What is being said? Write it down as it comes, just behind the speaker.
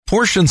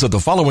Portions of the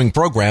following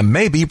program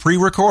may be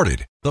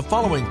pre-recorded. The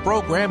following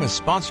program is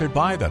sponsored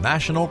by the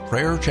National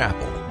Prayer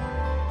Chapel.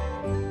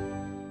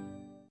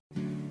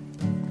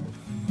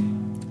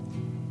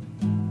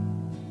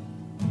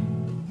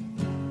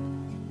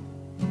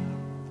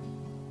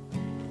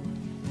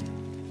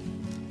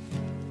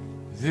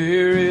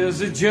 There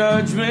is a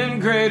judgment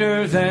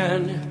greater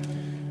than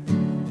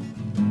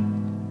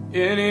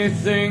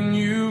anything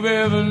you've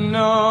ever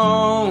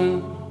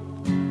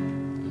known,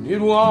 and it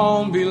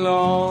won't be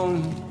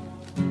long.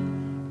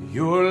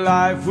 Your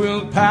life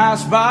will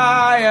pass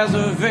by as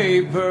a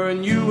vapor,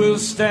 and you will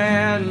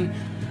stand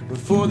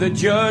before the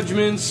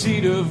judgment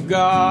seat of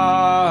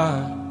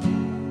God.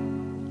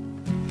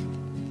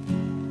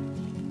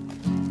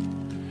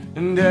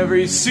 And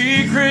every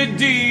secret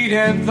deed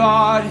and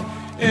thought,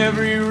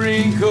 every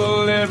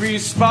wrinkle, every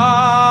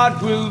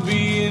spot will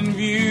be in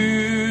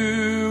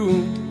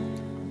view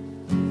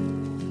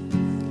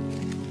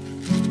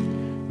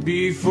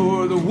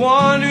before the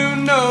one who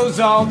knows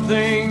all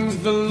things,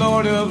 the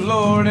Lord of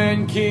Lords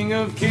and King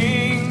of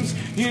Kings.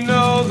 You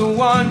know, the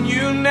one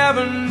you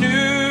never knew.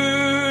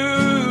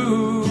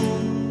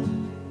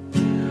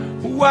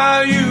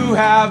 While you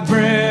have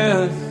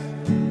breath,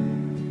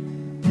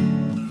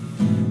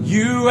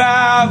 you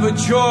have a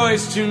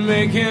choice to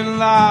make in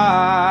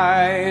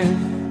life.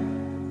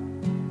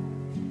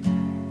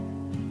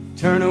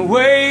 Turn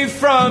away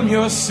from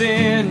your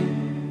sin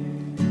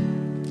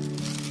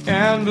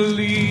and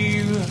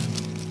believe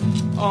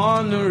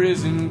on the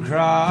risen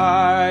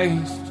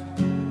Christ.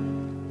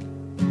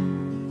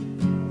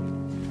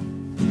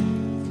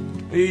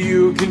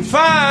 You can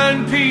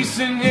find peace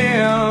in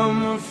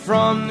Him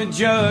from the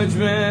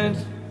judgment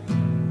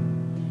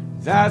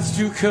that's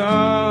to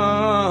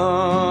come.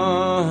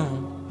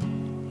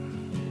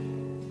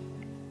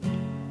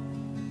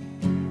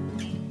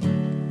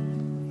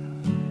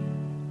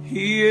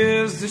 He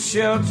is the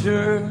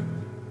shelter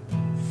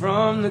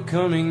from the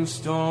coming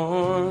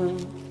storm.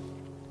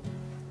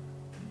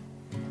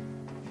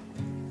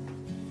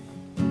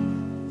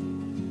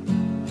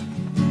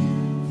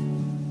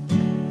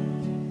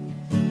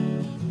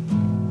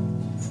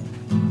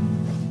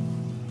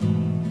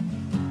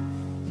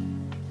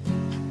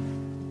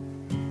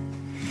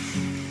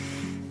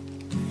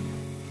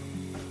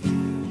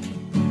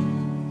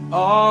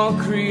 All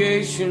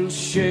creation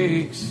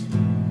shakes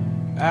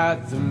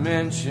at the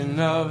mention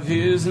of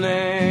His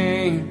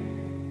name.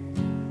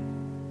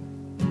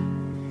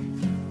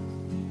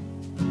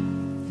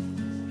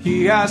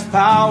 He has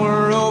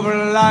power over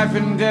life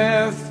and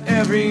death.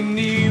 Every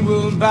knee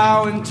will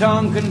bow and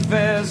tongue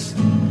confess.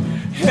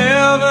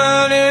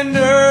 Heaven and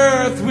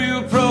earth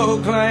will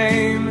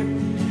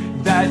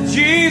proclaim that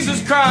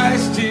Jesus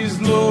Christ is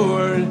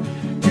Lord.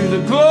 To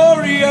the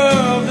glory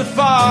of the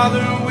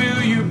Father,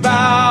 will you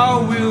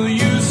bow? Will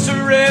you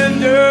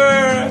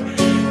surrender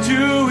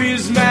to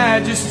His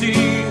majesty?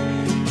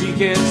 He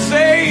can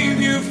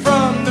save you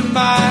from the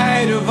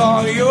might of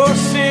all your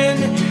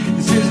sin.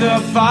 This is the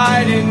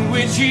fight in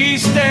which He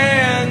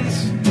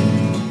stands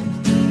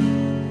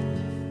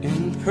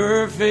in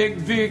perfect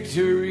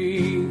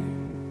victory.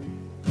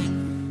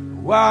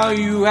 While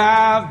you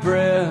have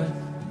breath,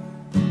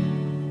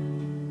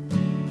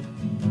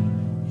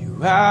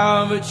 you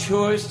have a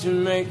choice to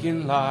make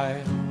in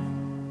life.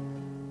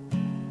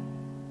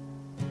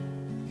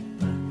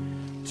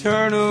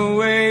 Turn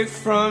away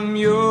from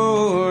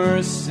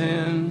your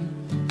sin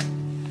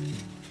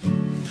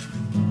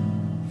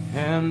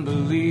and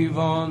believe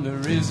on the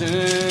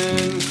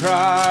risen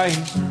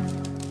Christ.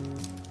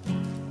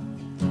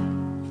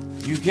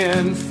 You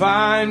can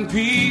find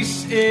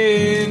peace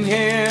in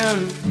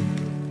Him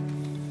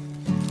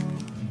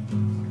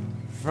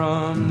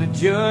from the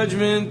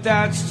judgment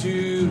that's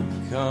to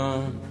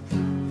come.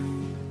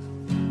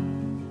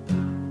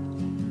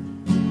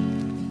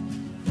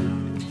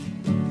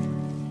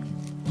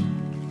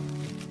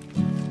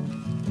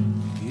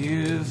 He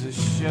is a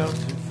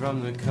shelter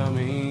from the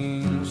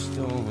coming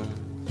storm.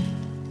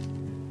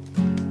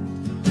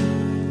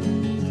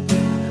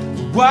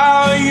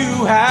 While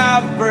you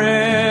have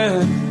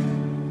breath,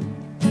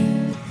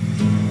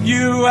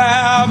 you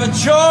have a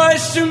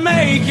choice to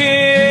make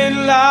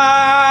in life.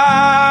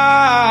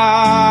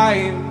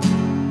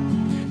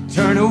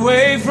 Turn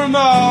away from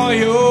all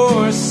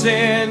your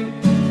sin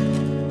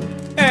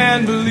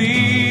and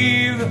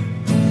believe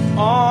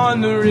on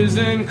the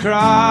risen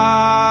Christ.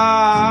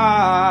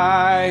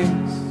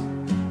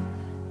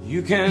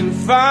 You can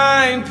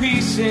find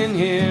peace in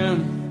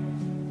Him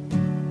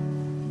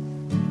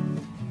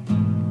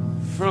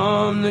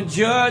from the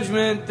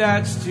judgment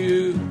that's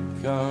to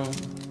come.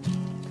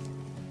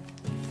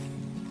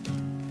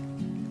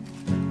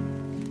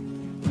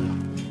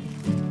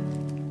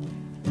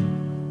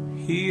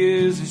 He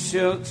is a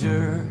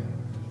shelter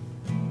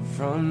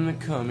from the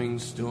coming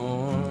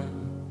storm.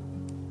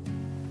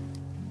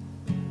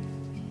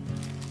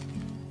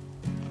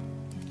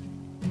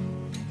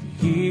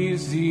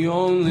 He's the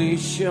only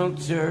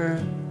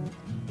shelter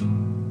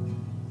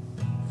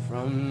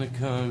from the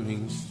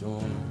coming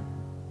storm.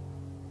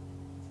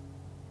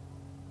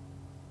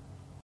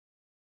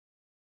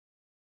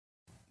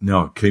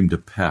 Now it came to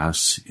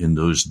pass in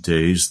those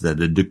days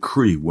that a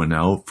decree went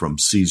out from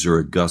Caesar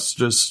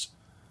Augustus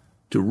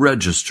to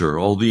register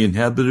all the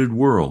inhabited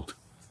world.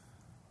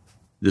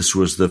 This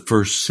was the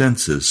first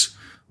census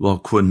while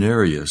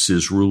Quirinius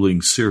is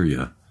ruling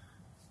Syria,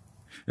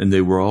 and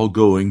they were all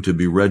going to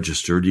be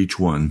registered, each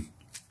one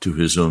to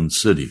his own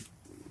city.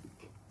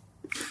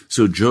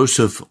 So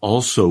Joseph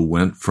also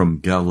went from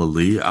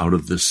Galilee out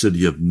of the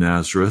city of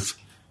Nazareth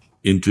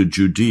into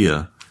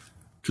Judea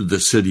to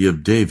the city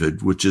of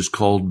David, which is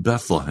called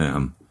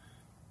Bethlehem,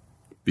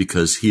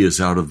 because he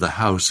is out of the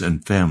house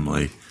and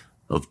family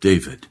of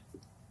David,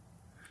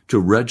 to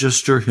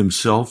register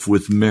himself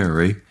with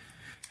Mary,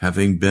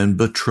 having been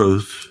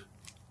betrothed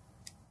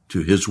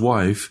to his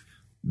wife,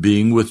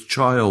 being with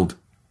child.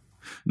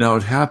 Now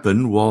it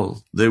happened,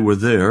 while they were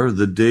there,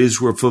 the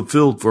days were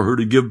fulfilled for her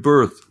to give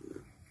birth.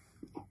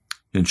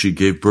 And she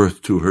gave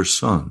birth to her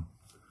son,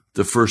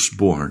 the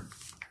firstborn.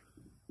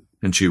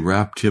 And she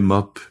wrapped him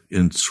up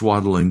in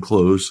swaddling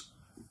clothes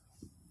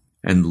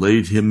and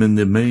laid him in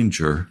the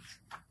manger,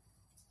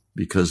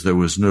 because there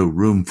was no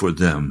room for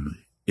them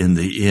in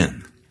the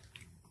inn.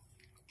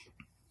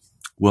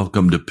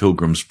 Welcome to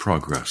Pilgrim's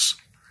Progress.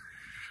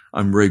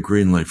 I'm Ray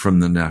Greenley from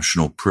the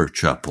National Prayer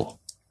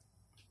Chapel.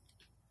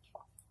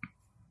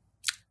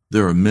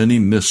 There are many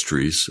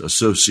mysteries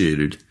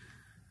associated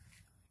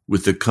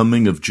with the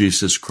coming of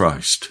Jesus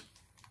Christ,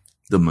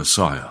 the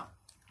Messiah.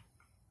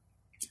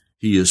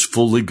 He is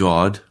fully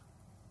God,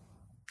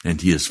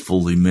 and he is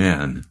fully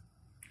man.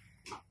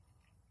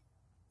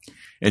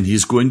 And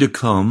he's going to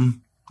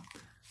come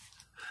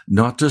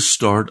not to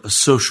start a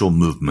social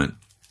movement.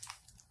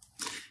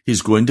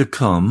 He's going to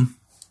come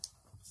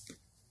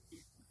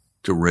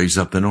to raise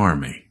up an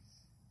army,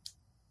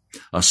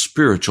 a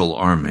spiritual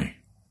army.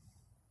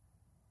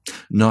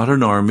 Not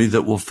an army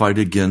that will fight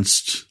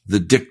against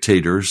the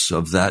dictators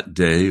of that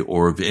day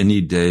or of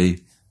any day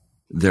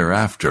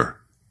thereafter.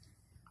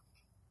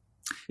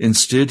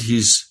 Instead,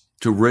 he's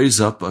to raise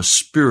up a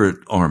spirit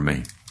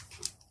army,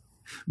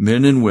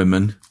 men and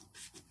women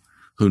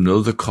who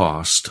know the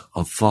cost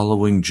of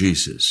following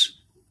Jesus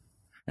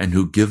and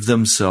who give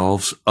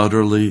themselves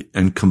utterly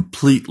and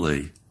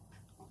completely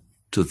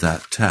to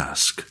that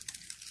task.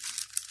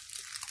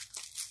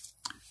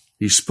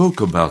 He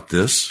spoke about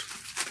this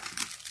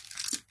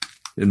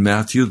in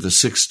Matthew, the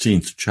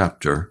 16th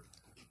chapter.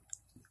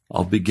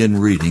 I'll begin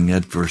reading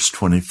at verse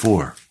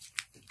 24.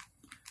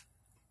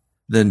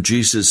 Then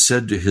Jesus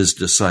said to his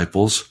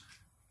disciples,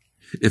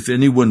 "If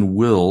anyone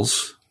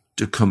wills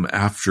to come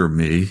after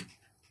me,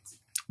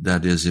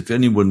 that is, if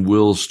anyone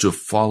wills to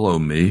follow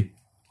me,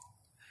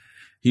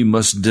 he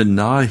must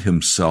deny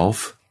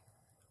himself,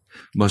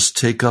 must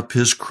take up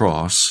his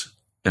cross,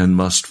 and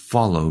must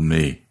follow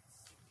me.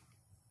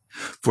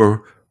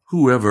 For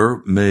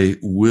whoever may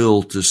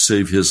will to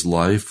save his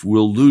life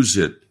will lose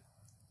it,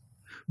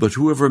 but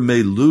whoever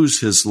may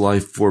lose his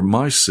life for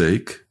my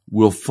sake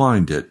will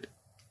find it.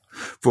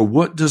 For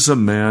what does a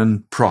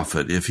man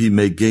profit if he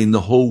may gain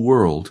the whole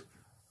world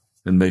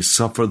and may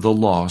suffer the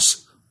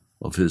loss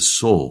of his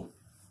soul?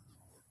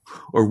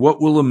 Or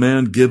what will a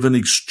man give in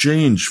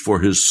exchange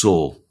for his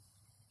soul?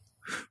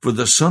 For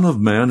the Son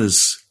of Man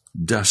is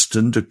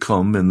destined to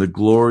come in the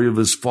glory of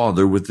his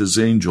Father with his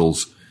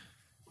angels,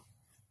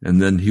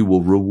 and then he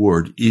will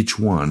reward each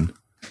one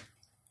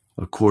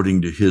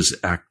according to his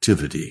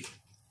activity."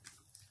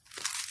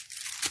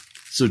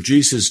 So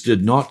Jesus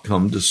did not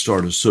come to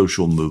start a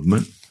social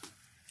movement.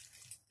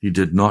 He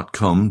did not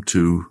come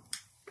to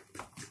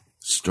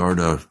start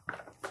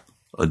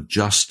a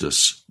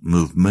justice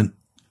movement.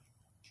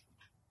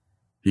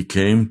 He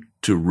came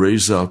to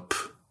raise up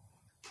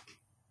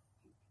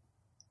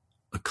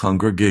a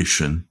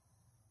congregation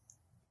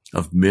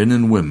of men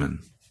and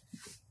women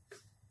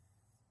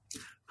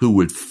who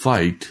would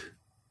fight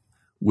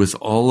with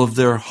all of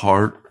their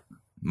heart,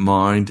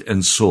 mind,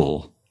 and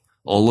soul,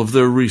 all of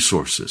their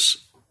resources,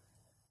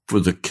 for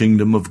the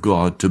kingdom of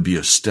God to be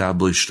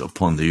established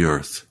upon the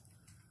earth.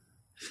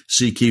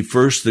 Seek ye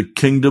first the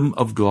kingdom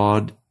of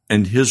God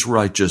and his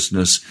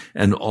righteousness,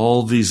 and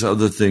all these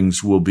other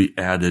things will be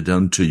added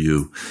unto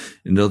you.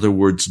 In other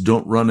words,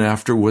 don't run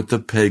after what the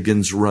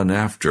pagans run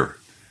after,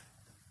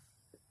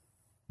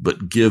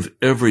 but give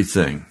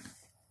everything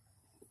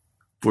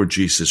for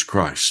Jesus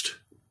Christ.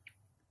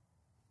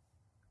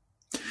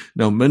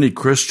 Now, many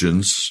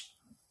Christians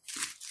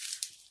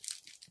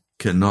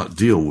cannot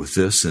deal with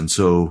this, and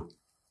so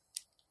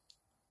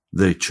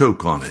they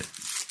choke on it.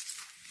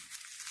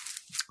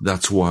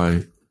 That's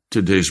why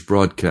today's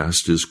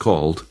broadcast is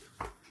called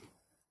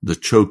The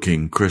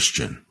Choking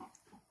Christian.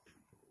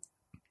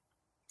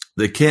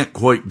 They can't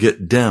quite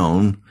get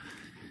down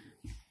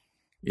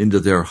into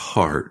their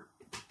heart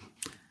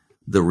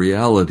the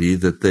reality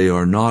that they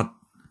are not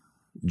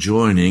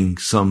joining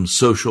some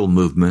social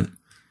movement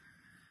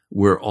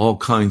where all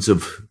kinds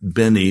of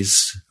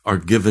bennies are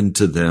given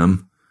to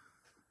them.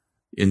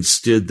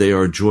 Instead, they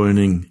are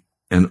joining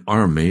an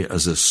army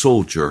as a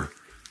soldier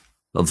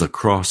of the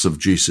cross of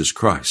Jesus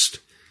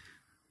Christ.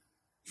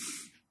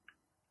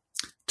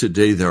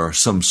 Today, there are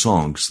some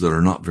songs that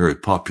are not very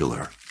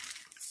popular.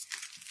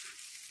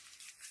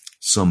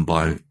 some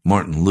by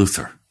Martin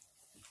Luther,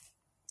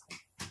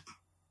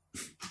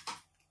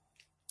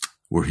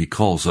 where he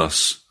calls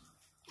us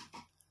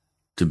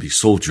to be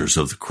soldiers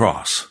of the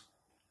cross,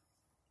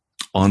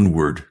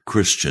 onward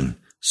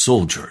Christian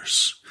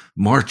soldiers,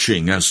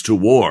 marching as to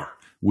war.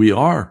 We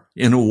are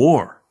in a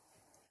war,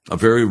 a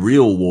very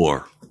real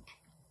war.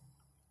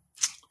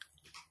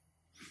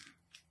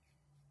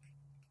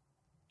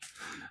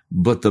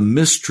 But the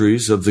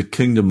mysteries of the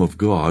kingdom of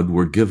God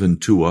were given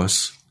to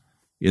us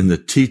in the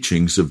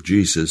teachings of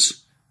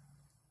Jesus.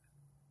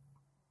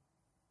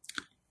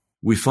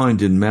 We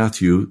find in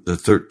Matthew, the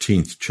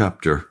 13th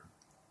chapter,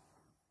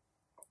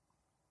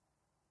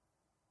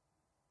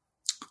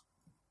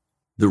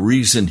 the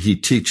reason he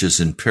teaches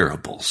in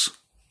parables.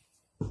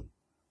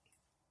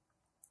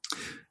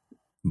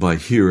 By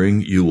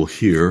hearing you will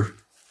hear,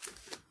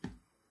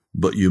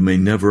 but you may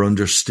never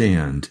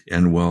understand,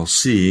 and while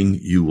seeing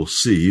you will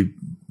see,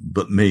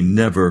 but may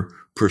never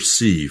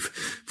perceive.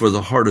 For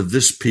the heart of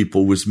this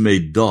people was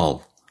made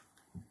dull,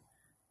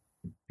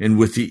 and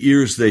with the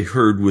ears they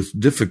heard with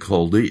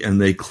difficulty,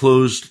 and they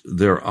closed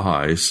their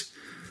eyes,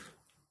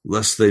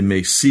 lest they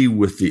may see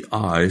with the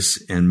eyes,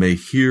 and may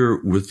hear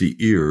with the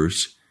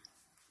ears,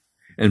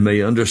 and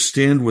may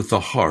understand with the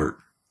heart,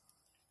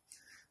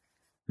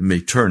 and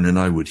may turn, and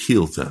I would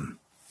heal them.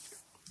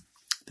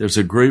 There's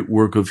a great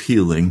work of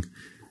healing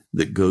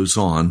that goes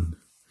on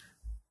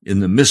in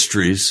the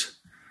mysteries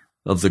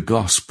of the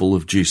gospel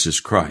of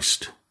Jesus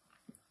Christ.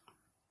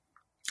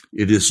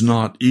 It is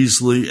not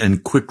easily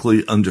and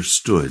quickly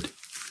understood.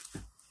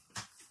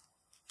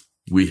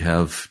 We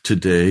have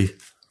today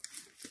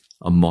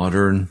a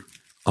modern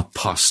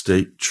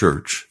apostate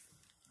church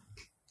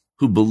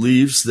who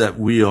believes that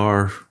we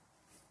are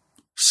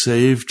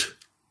saved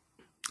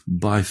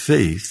by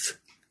faith,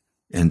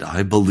 and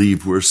I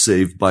believe we're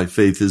saved by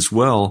faith as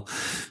well.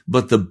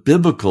 But the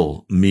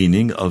biblical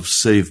meaning of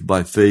saved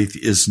by faith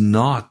is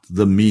not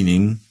the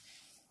meaning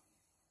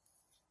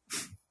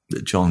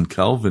that John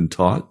Calvin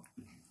taught,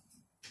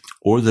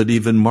 or that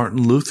even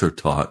Martin Luther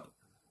taught.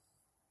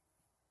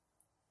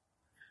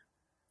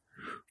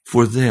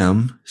 For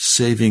them,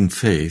 saving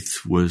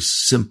faith was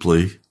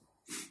simply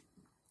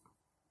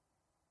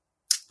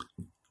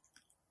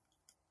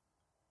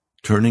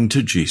turning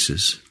to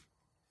Jesus,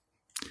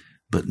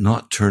 but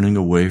not turning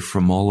away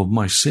from all of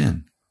my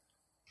sin.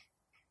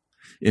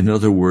 In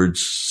other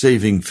words,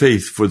 saving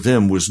faith for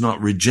them was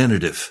not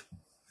regenerative.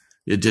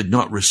 It did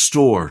not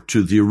restore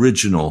to the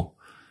original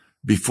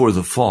before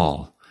the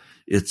fall.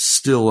 It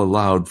still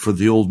allowed for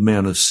the old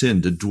man of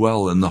sin to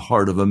dwell in the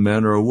heart of a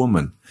man or a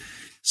woman.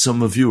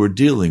 Some of you are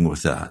dealing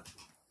with that.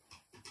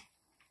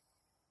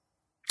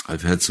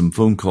 I've had some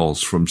phone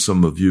calls from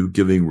some of you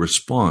giving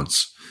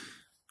response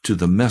to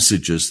the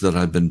messages that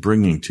I've been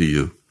bringing to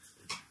you.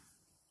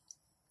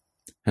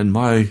 And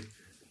my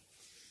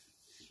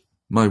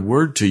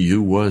word to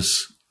you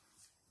was,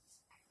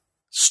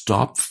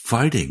 stop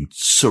fighting,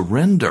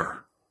 surrender.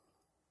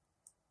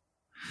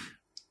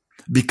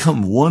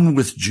 Become one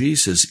with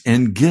Jesus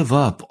and give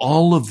up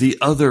all of the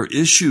other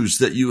issues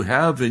that you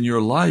have in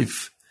your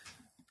life.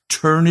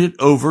 Turn it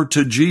over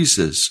to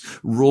Jesus.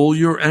 Roll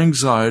your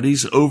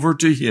anxieties over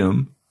to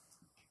Him.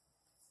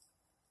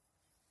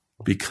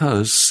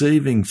 Because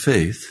saving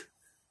faith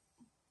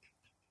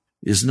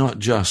is not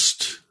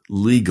just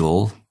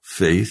legal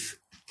faith.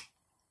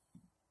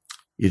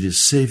 It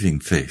is saving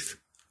faith.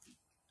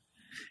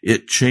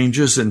 It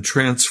changes and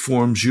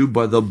transforms you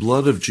by the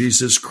blood of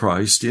Jesus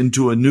Christ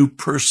into a new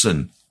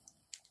person.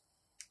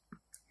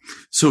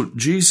 So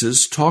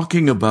Jesus,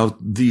 talking about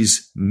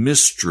these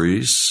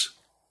mysteries,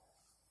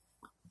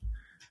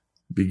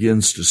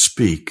 begins to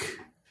speak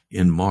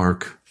in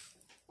Mark,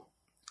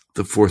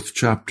 the 4th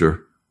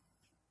chapter.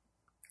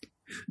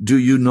 Do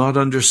you not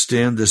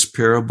understand this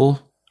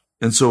parable?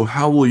 And so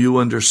how will you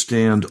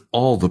understand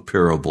all the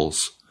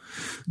parables?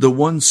 The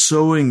one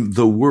sowing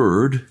the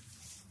word,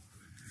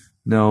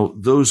 now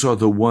those are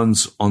the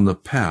ones on the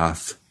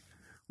path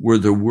where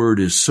the word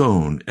is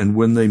sown. And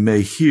when they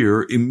may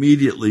hear,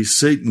 immediately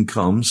Satan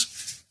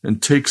comes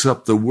and takes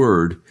up the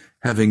word,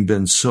 having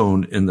been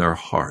sown in their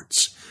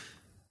hearts.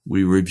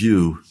 We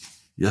review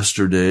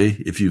yesterday.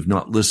 If you've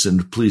not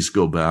listened, please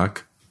go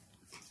back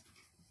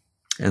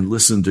and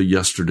listen to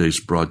yesterday's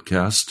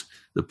broadcast,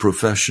 the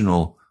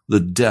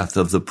death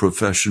of the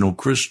professional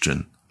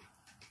Christian.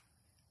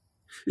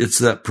 It's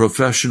that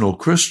professional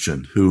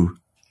Christian who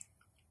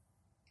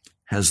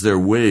has their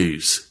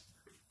ways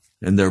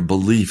and their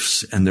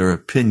beliefs and their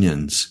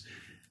opinions,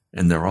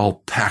 and they're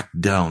all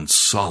packed down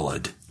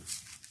solid.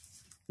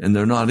 And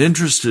they're not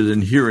interested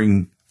in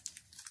hearing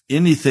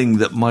anything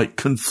that might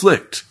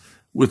conflict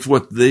with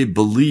what they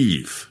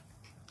believe.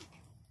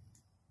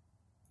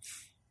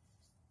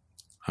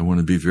 I want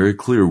to be very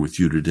clear with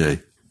you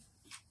today.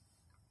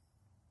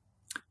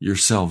 Your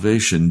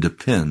salvation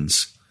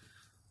depends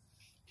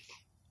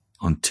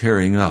on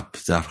tearing up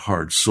that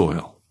hard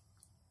soil,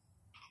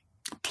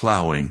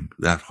 plowing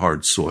that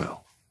hard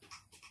soil,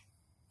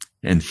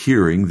 and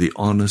hearing the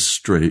honest,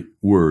 straight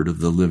word of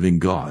the living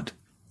God.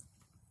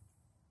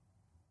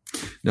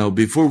 Now,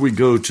 before we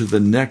go to the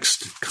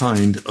next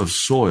kind of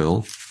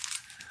soil,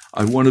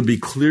 I want to be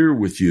clear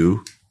with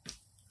you.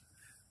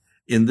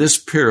 In this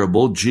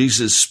parable,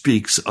 Jesus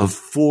speaks of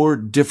 4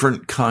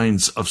 different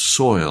kinds of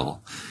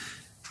soil.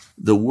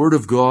 The Word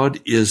of God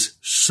is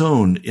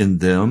sown in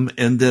them,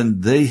 and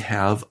then they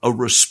have a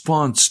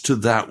response to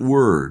that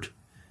Word.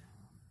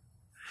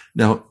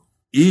 Now,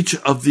 each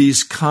of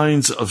these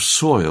kinds of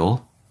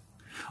soil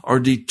are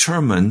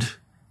determined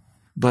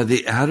by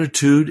the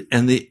attitude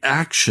and the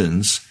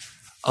actions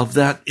of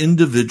that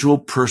individual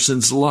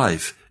person's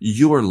life,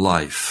 your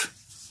life.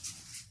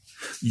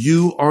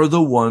 You are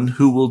the one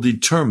who will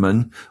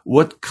determine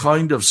what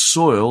kind of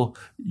soil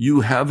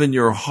you have in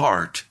your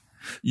heart.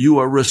 You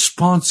are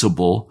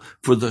responsible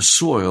for the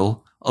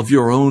soil of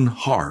your own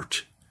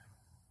heart,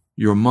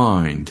 your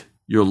mind,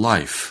 your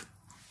life.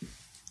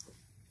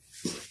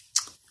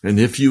 And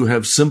if you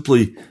have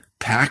simply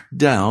packed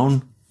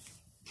down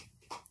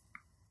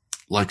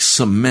like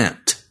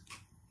cement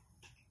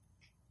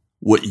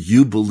what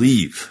you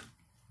believe,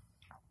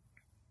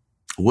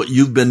 what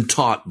you've been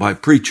taught by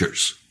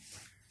preachers,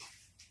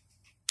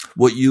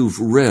 what you've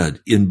read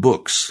in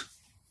books,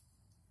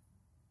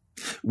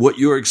 what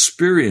your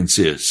experience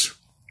is,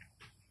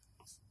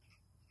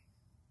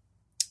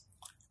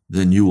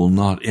 then you will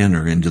not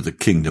enter into the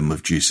kingdom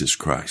of Jesus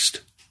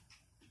Christ.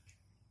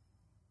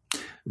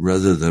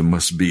 Rather, there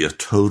must be a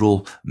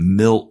total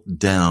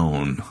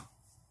meltdown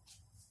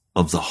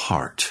of the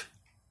heart,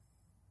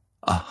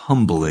 a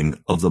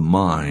humbling of the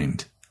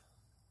mind.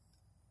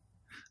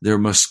 There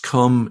must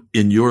come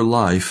in your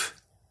life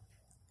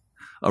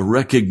a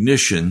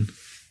recognition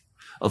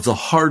of the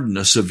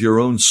hardness of your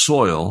own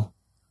soil,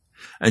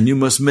 and you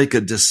must make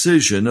a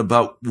decision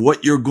about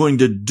what you're going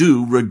to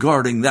do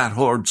regarding that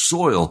hard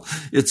soil.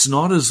 It's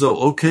not as though,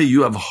 okay,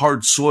 you have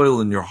hard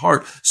soil in your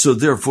heart, so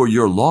therefore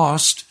you're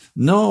lost.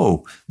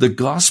 No, the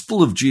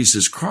gospel of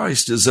Jesus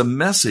Christ is a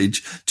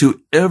message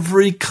to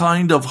every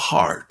kind of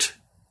heart,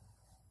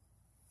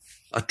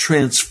 a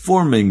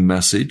transforming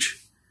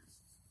message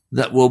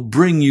that will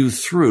bring you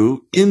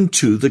through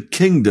into the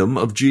kingdom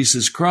of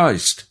Jesus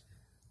Christ.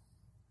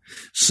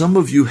 Some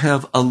of you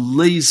have a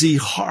lazy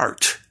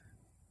heart.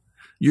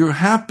 You're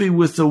happy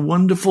with the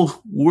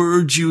wonderful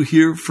words you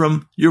hear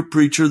from your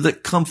preacher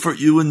that comfort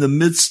you in the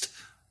midst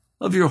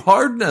of your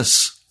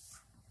hardness.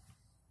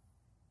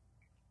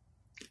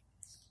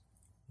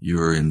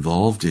 You're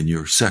involved in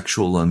your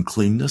sexual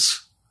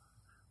uncleanness.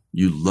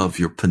 You love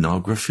your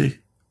pornography.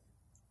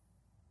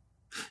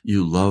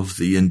 You love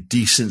the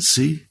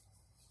indecency.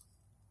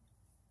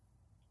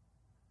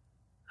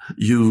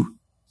 You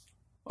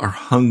are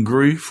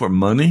hungry for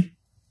money.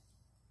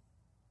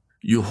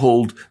 You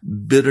hold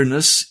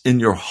bitterness in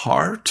your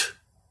heart,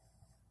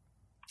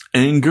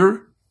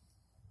 anger.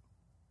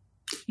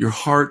 Your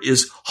heart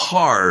is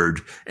hard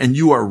and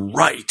you are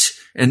right,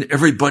 and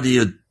everybody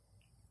had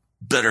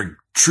better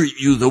treat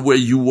you the way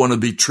you want to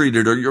be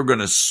treated or you're going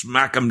to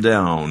smack them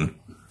down.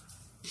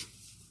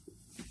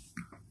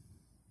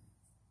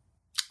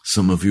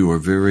 Some of you are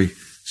very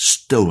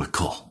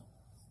stoical.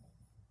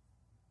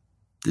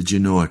 Did you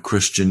know a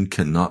Christian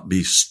cannot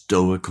be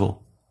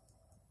stoical?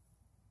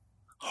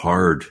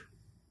 Hard.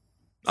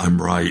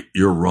 I'm right,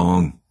 you're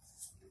wrong.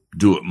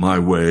 Do it my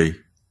way.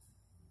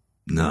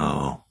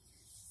 No.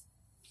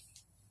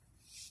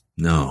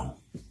 No.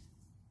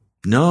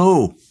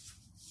 No.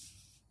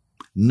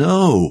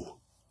 No.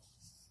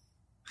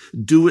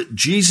 Do it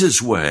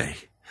Jesus' way.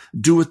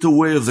 Do it the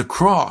way of the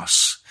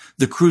cross.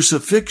 The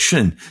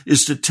crucifixion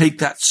is to take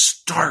that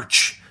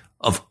starch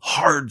of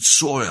hard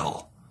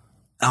soil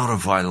out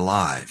of our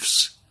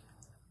lives,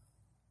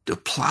 to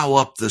plow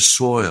up the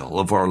soil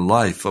of our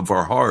life, of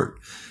our heart,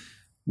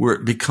 where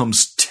it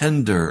becomes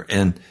tender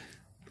and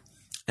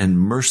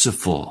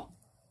merciful.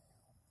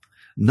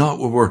 Not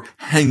where we're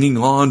hanging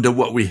on to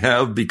what we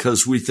have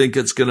because we think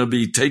it's going to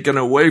be taken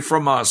away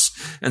from us,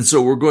 and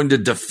so we're going to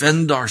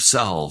defend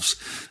ourselves.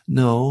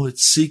 No,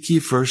 it's seek ye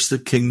first the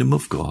kingdom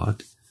of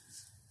God,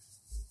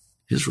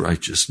 His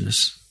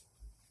righteousness.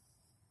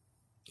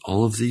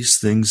 All of these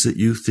things that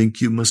you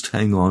think you must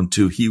hang on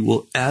to, He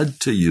will add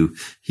to you.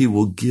 He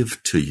will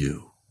give to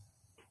you.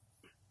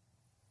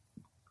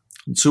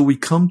 And so we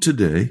come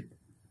today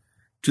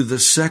to the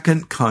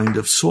second kind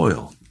of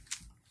soil.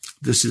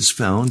 This is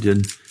found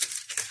in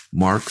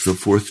Mark, the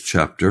 4th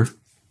chapter.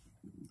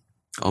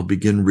 I'll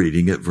begin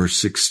reading at verse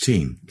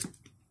 16.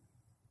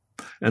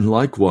 And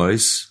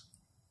likewise,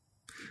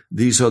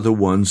 these are the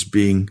ones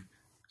being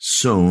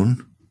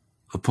sown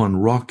upon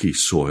rocky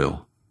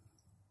soil,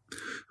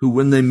 who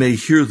when they may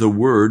hear the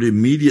word,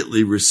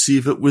 immediately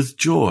receive it with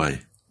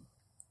joy.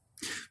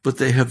 But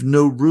they have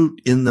no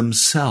root in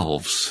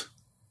themselves,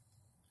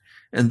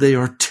 and they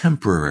are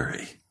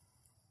temporary.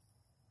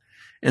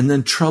 And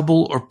then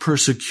trouble or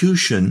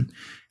persecution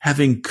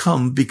having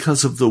come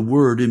because of the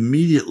word,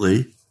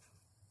 immediately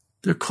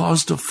they're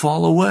caused to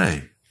fall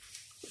away.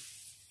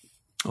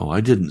 Oh, I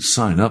didn't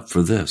sign up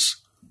for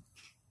this.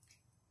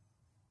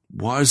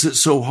 Why is it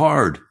so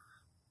hard?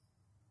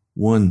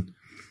 One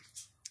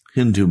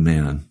Hindu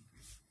man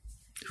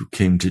who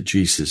came to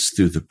Jesus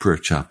through the prayer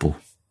chapel,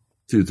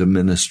 through the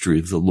ministry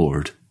of the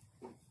Lord.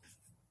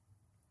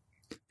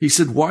 He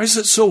said, "Why is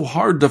it so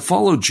hard to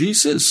follow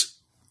Jesus?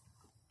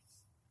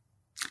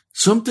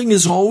 Something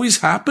is always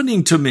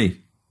happening to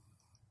me."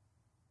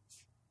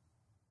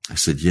 I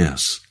said,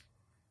 yes.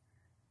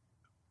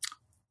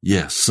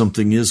 Yes,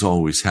 something is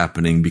always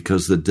happening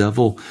because the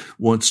devil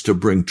wants to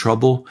bring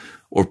trouble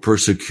or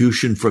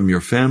persecution from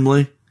your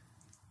family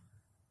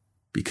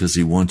because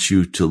he wants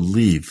you to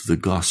leave the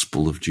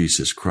gospel of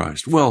Jesus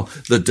Christ. Well,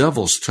 the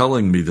devil's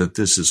telling me that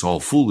this is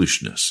all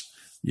foolishness.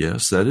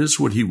 Yes, that is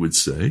what he would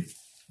say.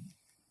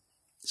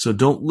 So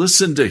don't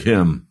listen to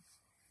him.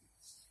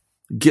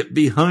 Get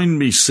behind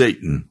me,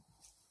 Satan.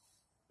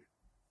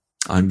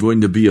 I'm going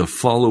to be a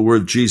follower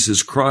of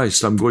Jesus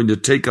Christ. I'm going to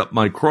take up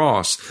my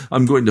cross.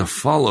 I'm going to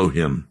follow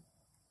him.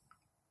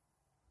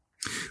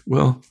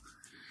 Well,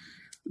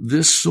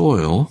 this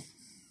soil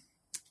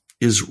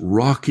is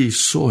rocky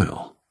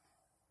soil.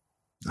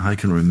 I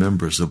can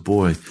remember as a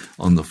boy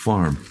on the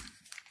farm,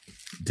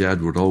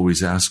 Dad would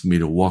always ask me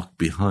to walk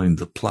behind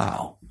the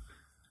plow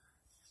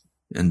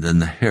and then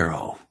the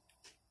harrow.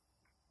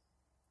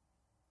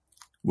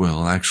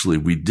 Well, actually,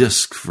 we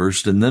disked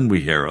first and then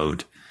we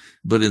harrowed.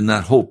 But in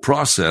that whole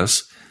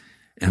process,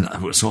 and it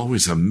was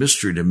always a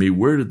mystery to me,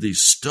 where did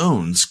these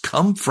stones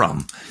come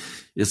from?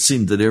 It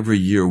seemed that every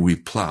year we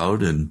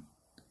plowed and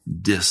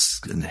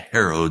disked and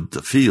harrowed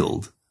the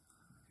field,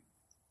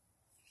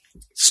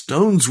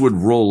 stones would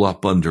roll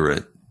up under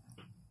it.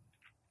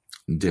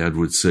 And Dad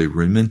would say,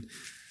 "Raymond,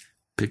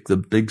 pick the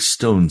big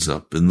stones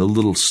up and the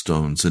little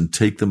stones and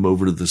take them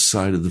over to the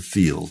side of the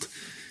field,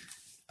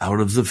 out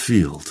of the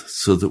field,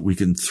 so that we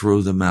can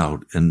throw them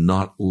out and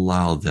not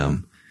allow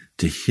them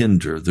to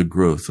hinder the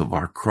growth of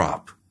our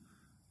crop."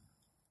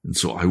 And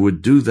so I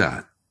would do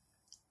that.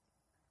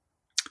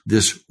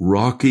 This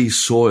rocky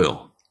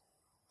soil,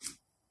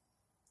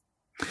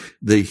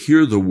 they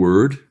hear the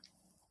word,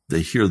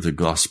 they hear the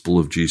gospel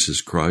of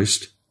Jesus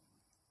Christ,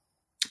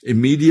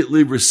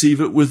 immediately receive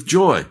it with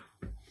joy.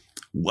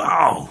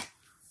 Wow!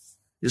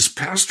 Is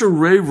Pastor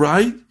Ray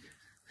right?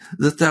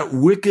 That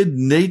wicked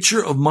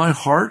nature of my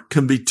heart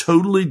can be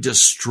totally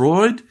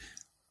destroyed?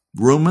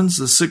 Romans,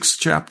 the 6th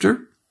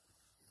chapter.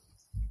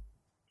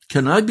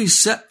 Can I be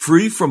set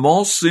free from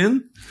all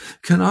sin?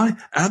 Can I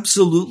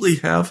absolutely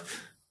have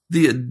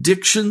the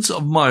addictions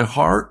of my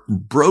heart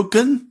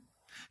broken?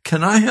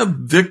 Can I have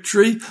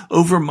victory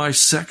over my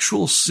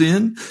sexual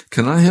sin?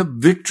 Can I have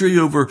victory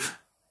over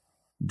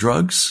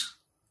drugs,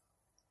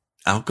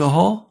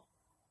 alcohol?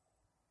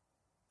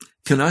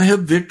 Can I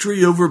have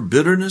victory over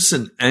bitterness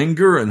and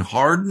anger and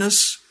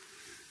hardness?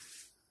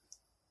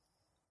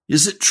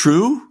 Is it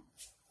true?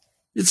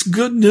 It's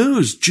good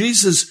news.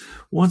 Jesus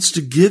wants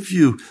to give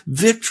you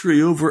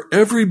victory over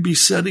every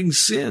besetting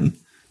sin.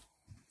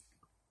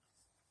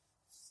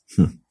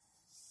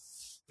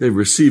 They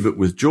receive it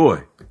with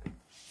joy.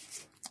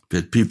 I've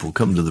had people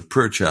come to the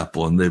prayer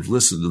chapel and they've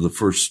listened to the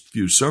first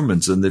few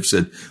sermons and they've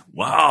said,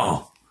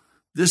 "Wow,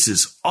 this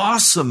is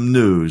awesome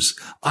news.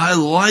 I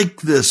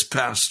like this,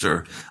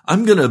 Pastor.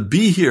 I'm going to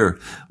be here."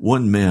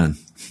 One man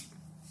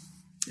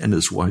and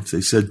his wife,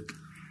 they said,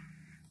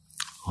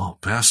 "Oh,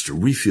 Pastor,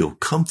 we feel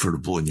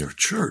comfortable in your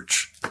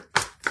church.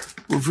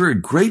 We're very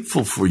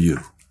grateful for you.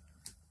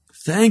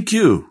 Thank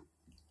you."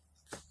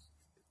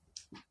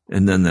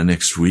 And then the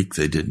next week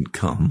they didn't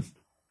come.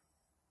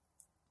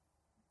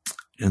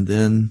 And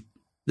then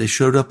they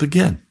showed up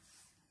again.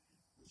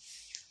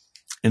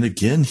 And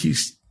again he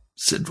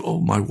said, "Oh,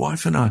 my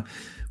wife and I,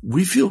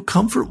 we feel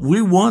comfort.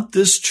 We want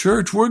this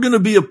church. We're going to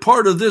be a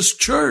part of this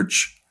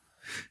church."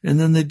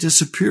 And then they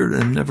disappeared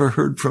and never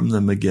heard from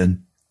them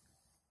again.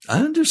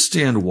 I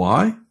understand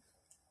why.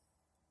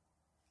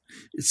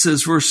 It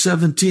says, verse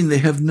 17, they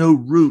have no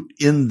root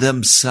in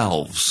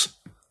themselves.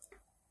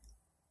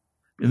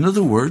 In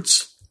other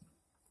words,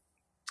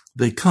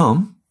 they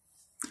come,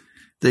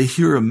 they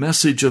hear a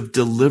message of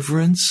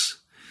deliverance,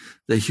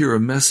 they hear a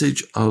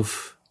message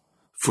of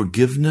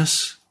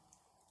forgiveness,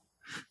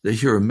 they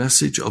hear a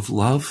message of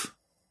love.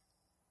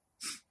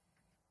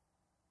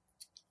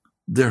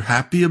 They're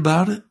happy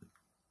about it.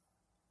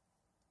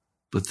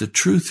 But the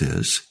truth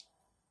is,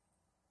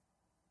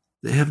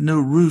 they have no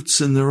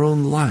roots in their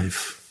own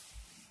life,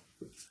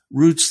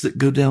 roots that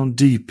go down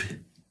deep.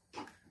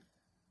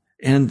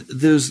 And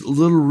there's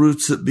little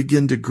roots that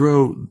begin to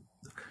grow.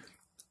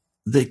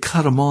 They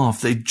cut them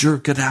off. They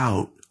jerk it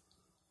out.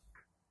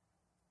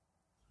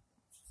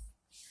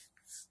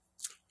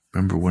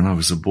 Remember when I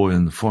was a boy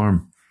on the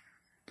farm,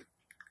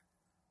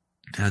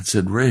 Dad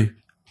said, "Ray,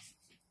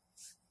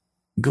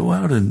 go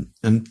out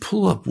and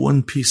pull up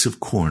one piece of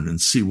corn and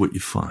see what you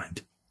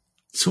find."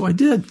 So I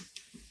did.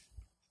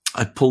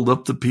 I pulled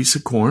up the piece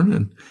of corn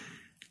and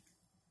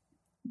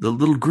the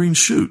little green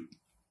shoot,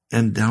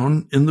 and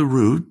down in the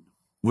root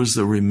was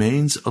the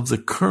remains of the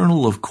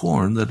kernel of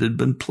corn that had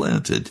been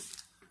planted.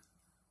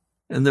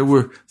 And there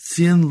were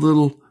thin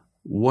little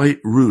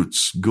white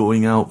roots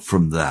going out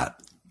from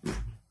that.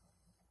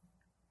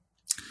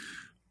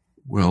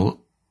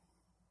 Well,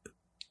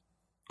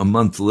 a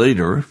month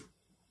later,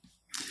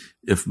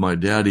 if my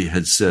daddy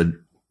had said,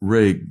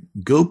 Ray,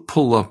 go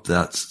pull up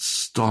that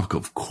stalk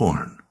of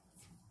corn,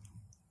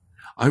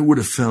 I would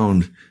have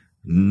found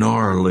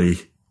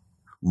gnarly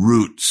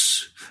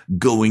roots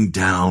going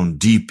down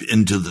deep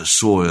into the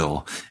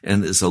soil.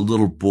 And as a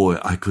little boy,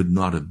 I could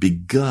not have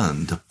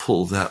begun to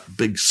pull that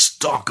big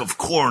stalk of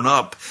corn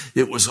up.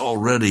 It was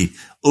already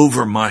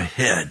over my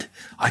head.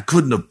 I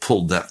couldn't have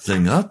pulled that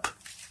thing up.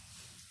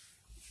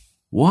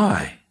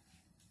 Why?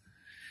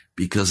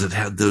 Because it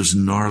had those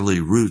gnarly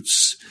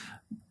roots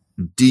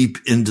deep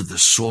into the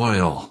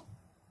soil.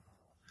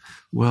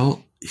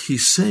 Well,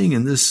 he's saying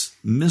in this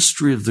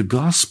mystery of the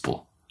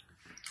gospel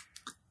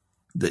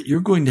that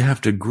you're going to have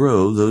to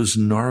grow those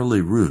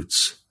gnarly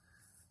roots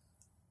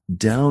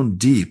down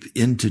deep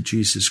into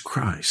Jesus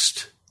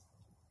Christ.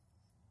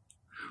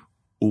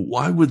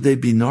 Why would they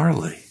be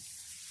gnarly?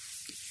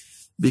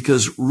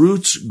 Because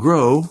roots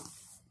grow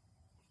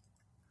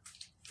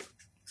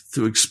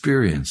through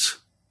experience.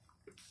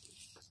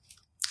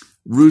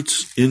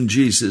 Roots in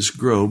Jesus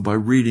grow by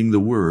reading the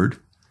Word,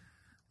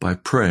 by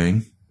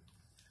praying,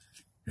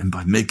 and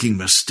by making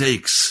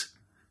mistakes,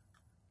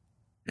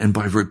 and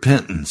by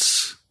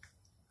repentance,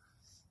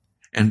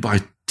 and by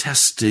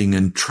testing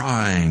and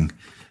trying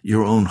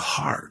your own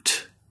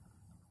heart.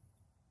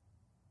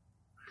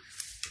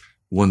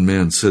 One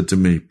man said to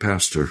me,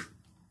 Pastor,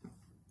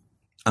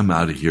 I'm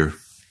out of here.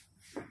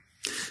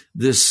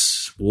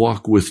 This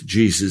walk with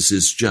Jesus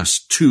is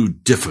just too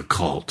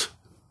difficult.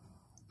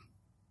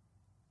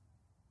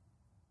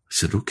 I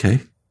said,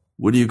 okay,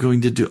 what are you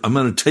going to do? I'm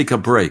going to take a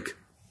break.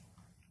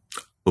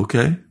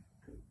 Okay.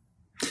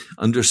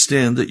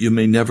 Understand that you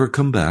may never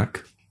come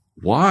back.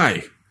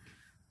 Why?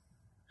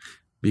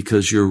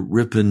 Because you're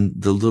ripping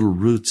the little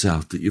roots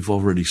out that you've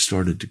already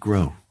started to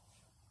grow.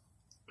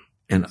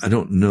 And I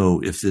don't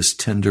know if this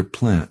tender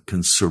plant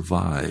can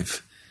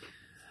survive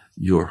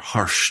your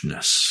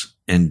harshness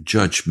and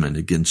judgment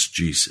against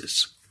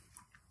Jesus.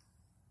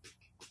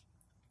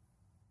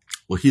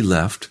 Well, he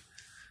left.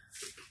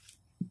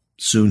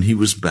 Soon he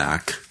was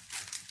back,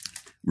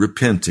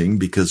 repenting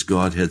because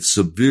God had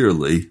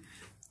severely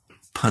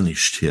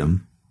punished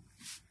him.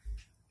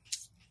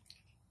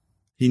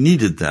 He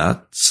needed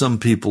that. Some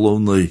people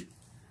only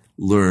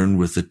learn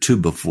with a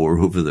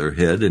 2x4 over their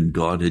head, and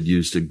God had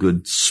used a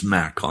good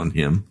smack on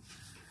him.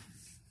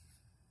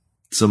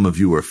 Some of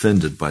you are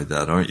offended by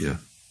that, aren't you?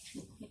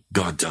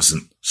 God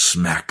doesn't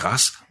smack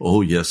us.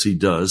 Oh, yes, he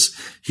does.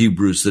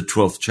 Hebrews, the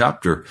 12th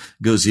chapter,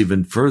 goes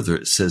even further.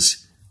 It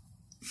says,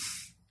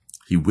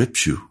 he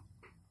whips you.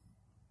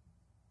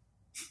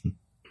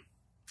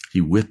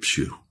 He whips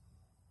you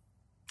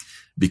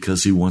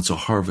because he wants a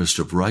harvest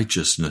of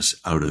righteousness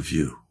out of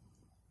you.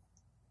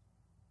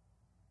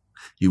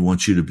 He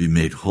wants you to be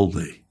made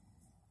holy.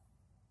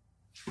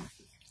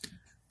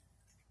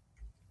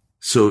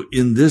 So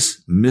in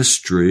this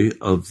mystery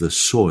of the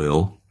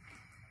soil,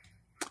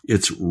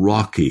 it's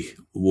rocky.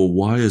 Well,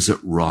 why is it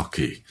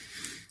rocky?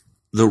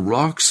 The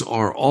rocks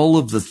are all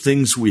of the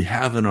things we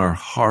have in our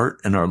heart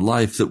and our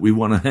life that we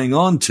want to hang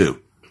on to.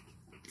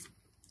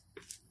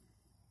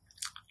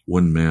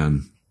 One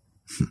man,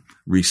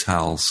 Rees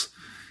Howells,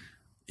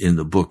 in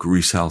the book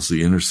Rees Howells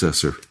the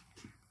Intercessor,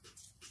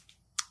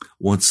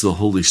 wants the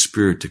Holy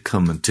Spirit to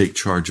come and take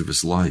charge of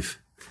his life.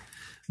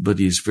 But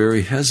he's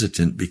very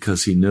hesitant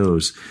because he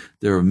knows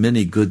there are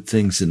many good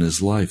things in his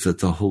life that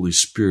the Holy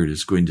Spirit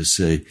is going to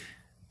say,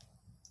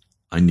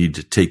 I need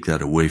to take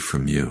that away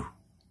from you.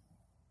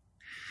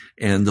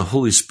 And the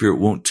Holy Spirit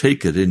won't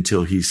take it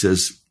until he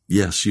says,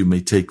 yes, you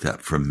may take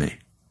that from me.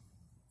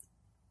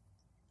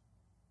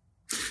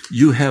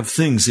 You have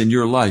things in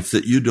your life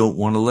that you don't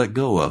want to let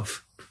go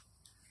of.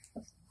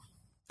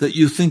 That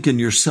you think in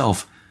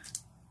yourself,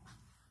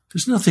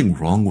 there's nothing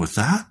wrong with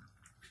that.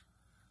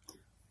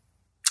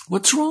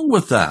 What's wrong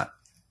with that?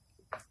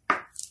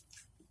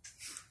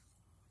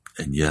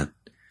 And yet,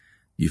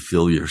 you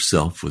fill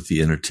yourself with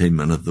the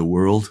entertainment of the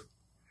world.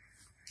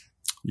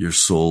 Your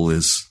soul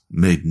is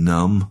made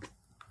numb.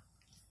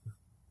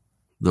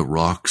 The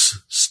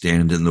rocks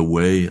stand in the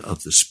way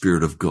of the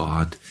Spirit of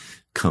God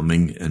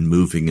coming and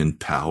moving in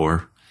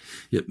power.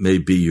 It may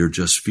be you're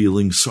just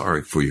feeling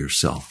sorry for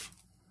yourself.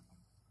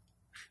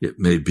 It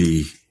may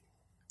be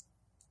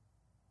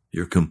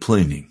you're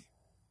complaining.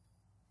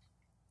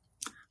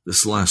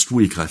 This last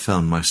week, I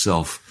found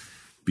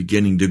myself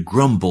beginning to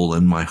grumble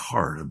in my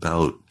heart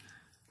about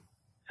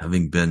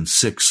having been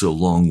sick so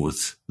long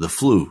with the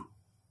flu.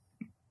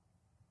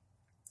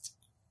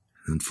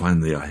 And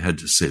finally, I had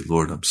to say,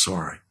 Lord, I'm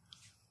sorry.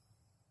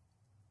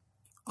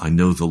 I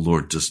know the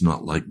Lord does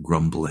not like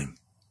grumbling.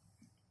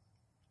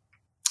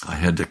 I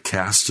had to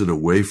cast it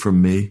away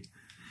from me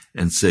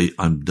and say,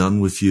 I'm done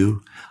with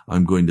you.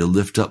 I'm going to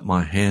lift up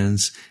my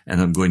hands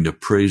and I'm going to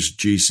praise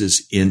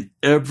Jesus in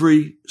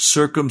every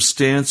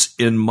circumstance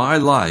in my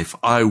life.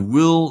 I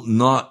will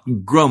not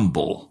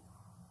grumble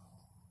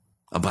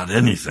about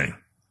anything.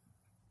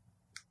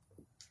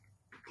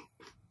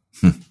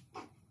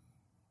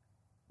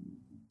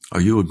 Are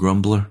you a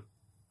grumbler?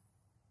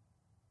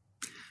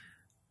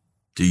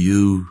 Do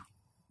you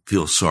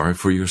feel sorry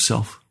for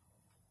yourself?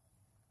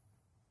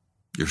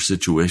 your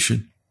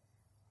situation?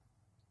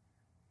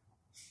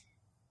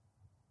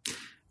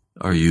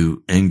 Are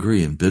you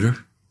angry and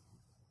bitter?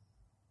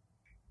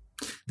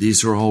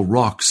 These are all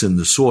rocks in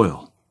the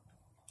soil,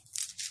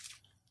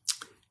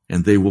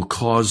 and they will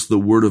cause the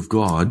word of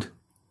God,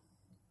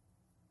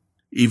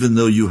 even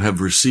though you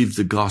have received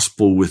the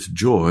gospel with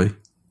joy,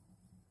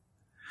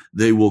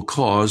 they will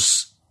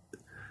cause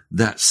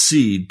that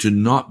seed to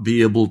not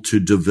be able to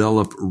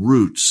develop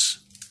roots.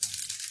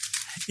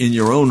 In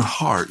your own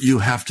heart, you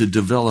have to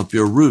develop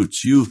your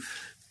roots. You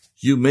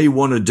may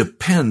want to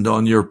depend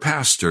on your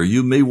pastor.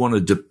 You may want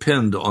to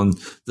depend on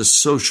the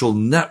social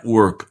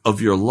network of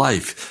your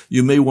life.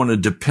 You may want to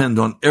depend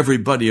on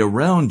everybody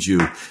around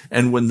you.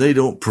 And when they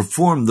don't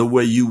perform the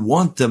way you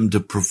want them to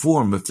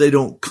perform, if they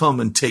don't come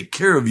and take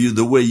care of you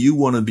the way you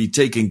want to be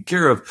taken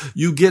care of,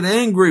 you get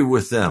angry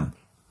with them.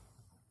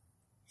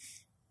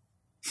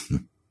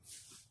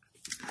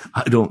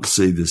 I don't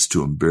say this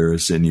to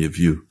embarrass any of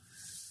you,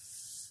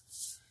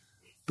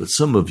 but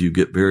some of you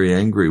get very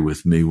angry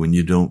with me when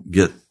you don't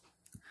get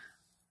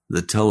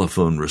the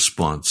telephone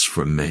response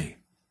from me.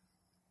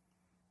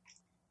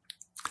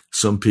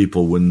 Some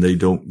people, when they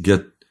don't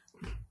get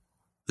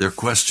their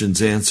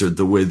questions answered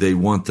the way they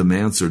want them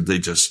answered, they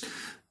just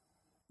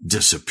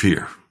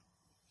disappear.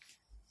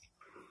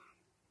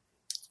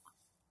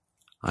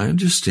 I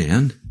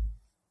understand.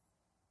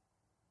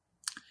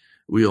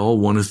 We all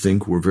want to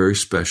think we're very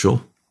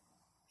special.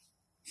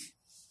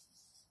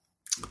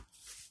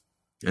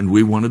 And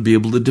we want to be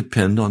able to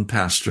depend on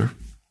pastor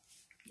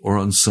or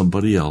on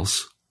somebody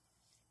else.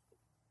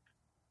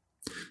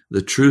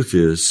 The truth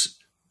is,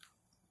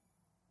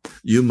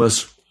 you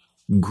must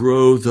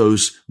grow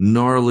those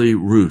gnarly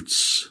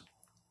roots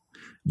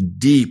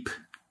deep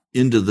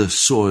into the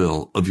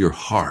soil of your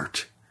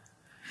heart,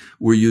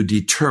 where you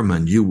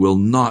determine you will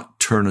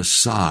not turn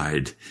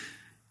aside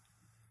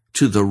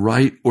to the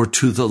right or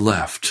to the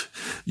left.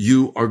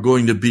 You are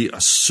going to be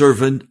a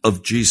servant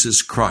of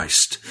Jesus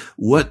Christ.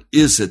 What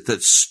is it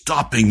that's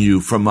stopping you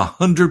from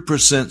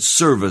 100%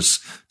 service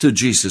to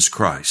Jesus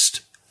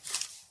Christ?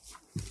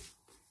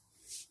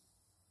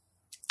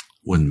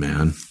 One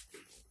man,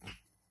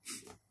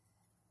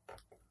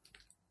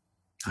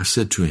 I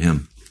said to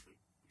him,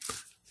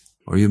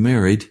 "Are you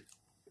married?"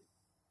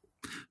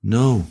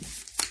 "No."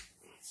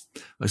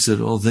 I said,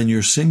 "Oh, then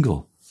you're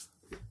single."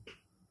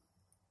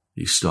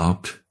 He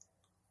stopped.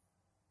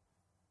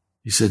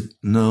 He said,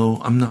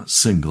 "No, I'm not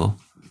single."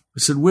 I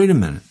said, "Wait a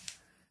minute.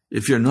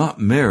 If you're not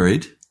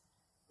married,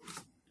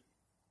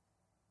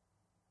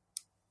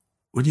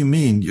 what do you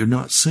mean you're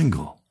not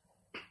single?"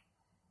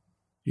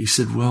 He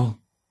said, "Well,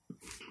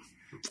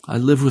 I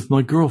live with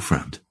my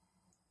girlfriend."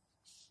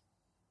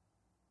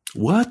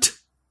 "What?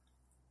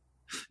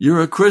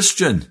 You're a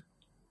Christian,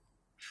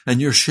 and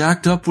you're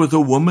shacked up with a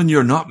woman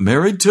you're not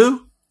married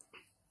to?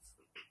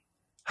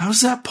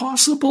 How's that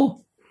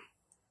possible?"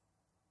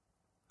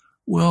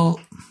 "Well,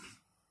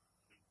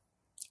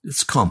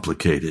 it's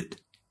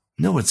complicated."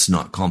 "No, it's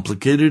not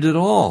complicated at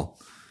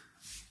all.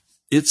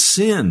 It's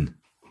sin.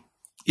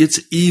 It's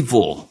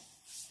evil.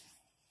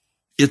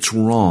 It's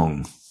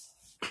wrong.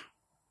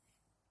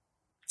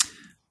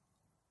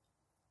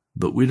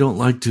 But we don't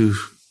like to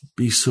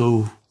be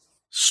so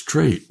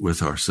straight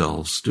with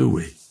ourselves, do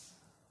we?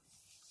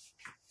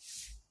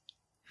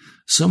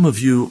 Some of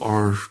you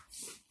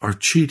are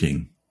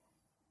cheating.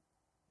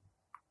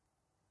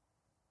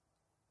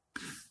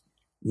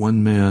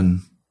 One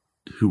man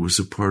who was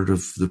a part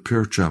of the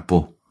prayer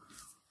chapel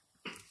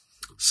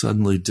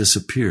suddenly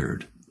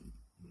disappeared.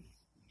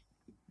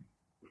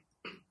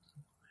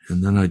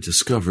 And then I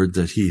discovered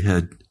that he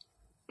had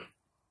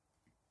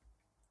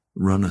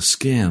run a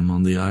scam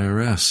on the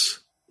IRS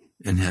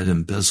and had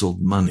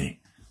embezzled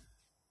money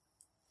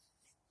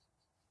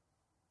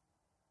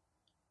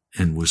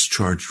and was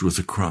charged with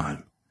a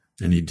crime,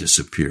 and he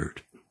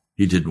disappeared.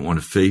 He didn't want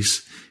to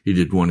face, he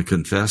didn't want to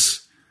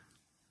confess.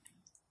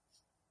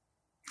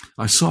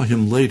 I saw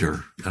him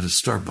later at a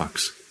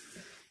Starbucks.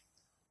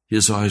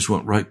 His eyes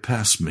went right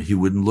past me. He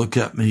wouldn't look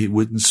at me, he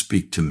wouldn't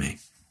speak to me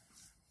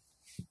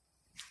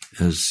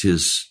as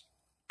his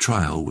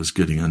trial was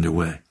getting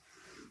underway.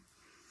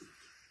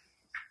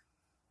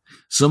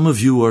 Some of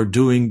you are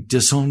doing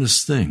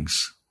dishonest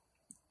things.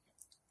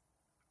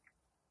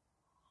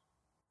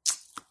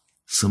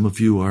 Some of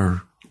you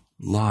are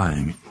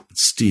lying,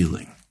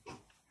 stealing.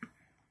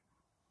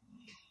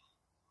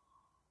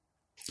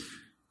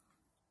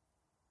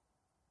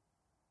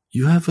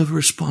 You have a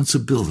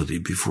responsibility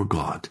before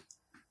God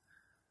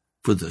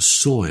for the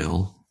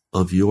soil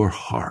of your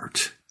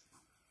heart.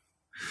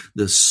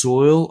 The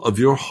soil of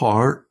your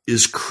heart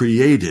is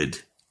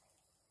created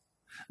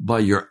by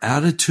your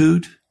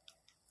attitude,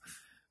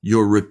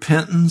 your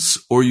repentance,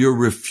 or your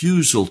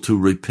refusal to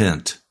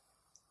repent.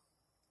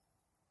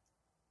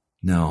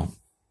 Now,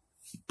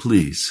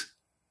 please,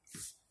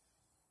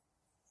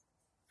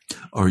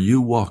 are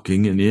you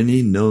walking in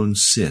any known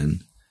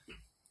sin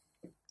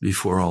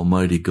before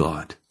Almighty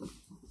God?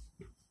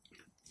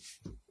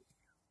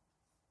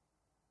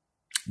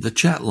 The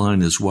chat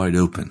line is wide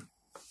open.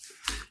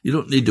 You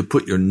don't need to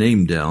put your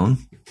name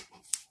down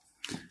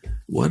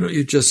Why don't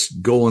you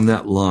just go on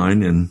that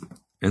line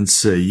and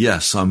say,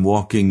 yes, I'm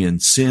walking in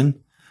sin.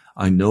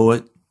 I know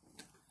it.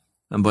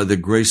 And by the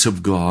grace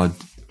of God,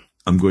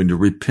 I'm going to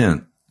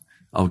repent.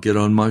 I'll get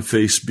on my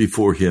face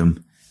before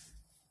him,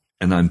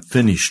 and I'm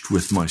finished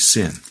with my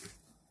sin.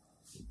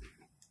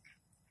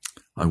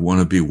 I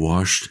want to be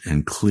washed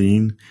and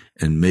clean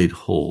and made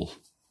whole.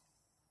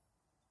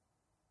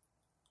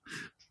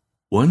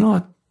 Why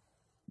not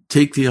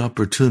take the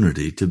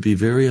opportunity to be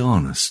very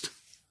honest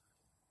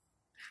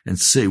and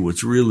say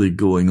what's really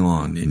going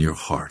on in your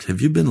heart?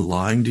 Have you been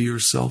lying to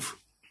yourself?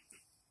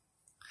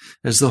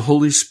 Has the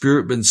Holy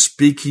Spirit been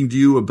speaking to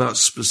you about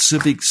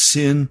specific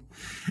sin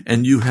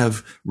and you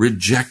have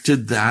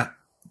rejected that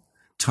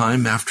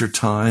time after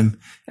time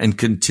and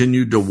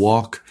continued to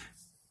walk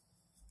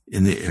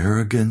in the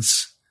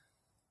arrogance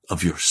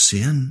of your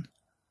sin?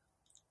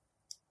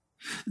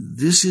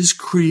 This is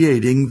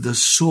creating the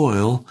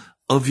soil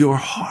of your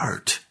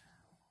heart.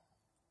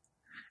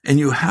 And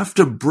you have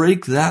to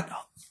break that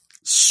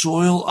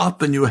soil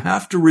up, and you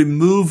have to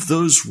remove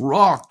those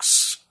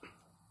rocks.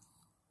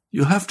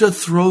 You have to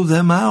throw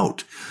them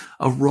out.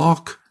 A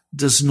rock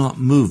does not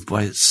move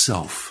by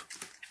itself.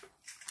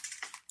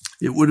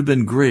 It would have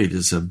been great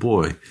as a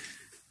boy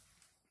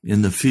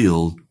in the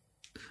field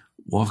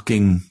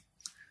walking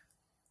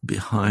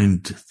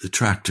behind the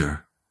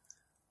tractor.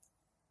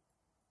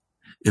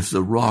 If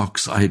the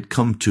rocks I had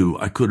come to,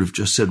 I could have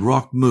just said,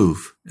 rock,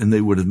 move, and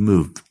they would have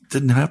moved. It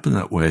didn't happen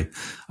that way.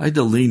 I had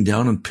to lean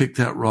down and pick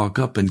that rock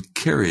up and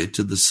carry it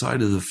to the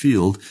side of the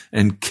field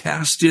and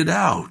cast it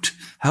out.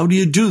 How do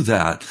you do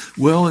that?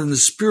 Well, in the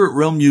spirit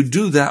realm, you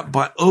do that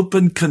by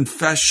open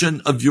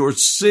confession of your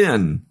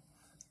sin.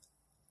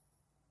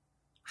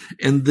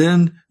 And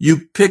then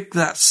you pick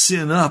that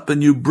sin up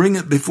and you bring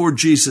it before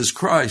Jesus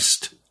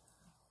Christ.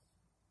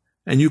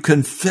 And you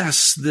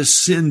confess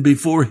this sin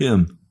before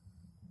him.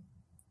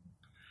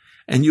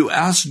 And you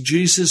ask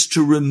Jesus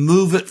to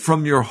remove it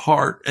from your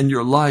heart and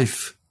your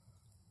life.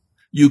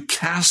 You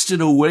cast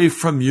it away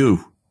from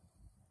you.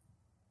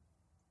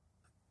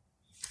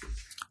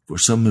 For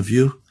some of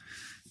you,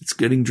 it's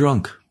getting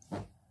drunk.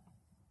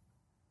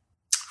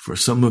 For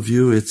some of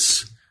you,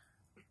 it's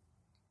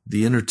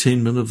the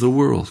entertainment of the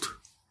world.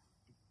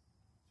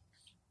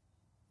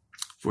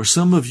 For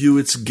some of you,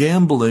 it's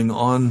gambling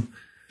on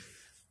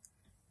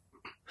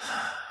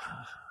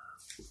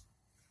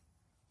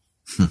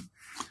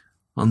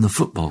the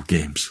football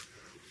games.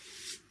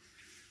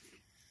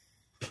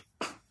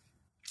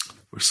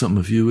 For some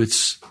of you,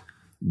 it's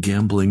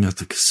gambling at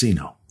the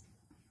casino.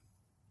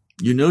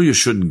 You know you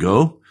shouldn't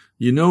go.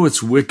 You know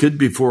it's wicked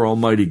before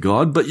Almighty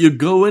God, but you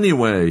go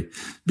anyway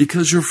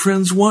because your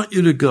friends want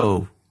you to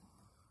go.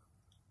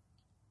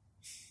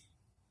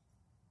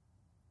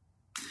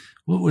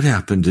 What would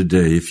happen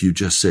today if you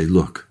just say,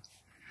 look,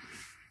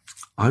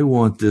 I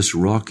want this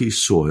rocky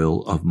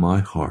soil of my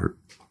heart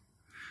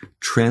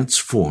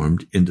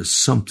transformed into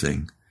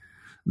something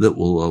that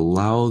will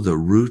allow the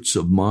roots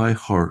of my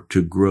heart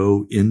to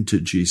grow into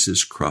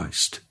Jesus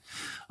Christ.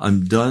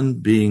 I'm done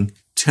being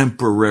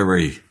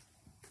temporary.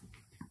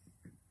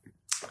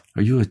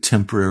 Are you a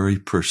temporary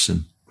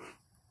person?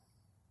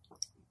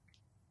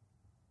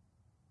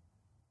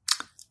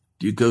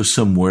 Do you go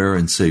somewhere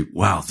and say,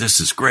 wow, this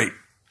is great,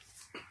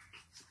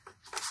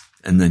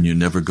 and then you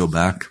never go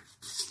back?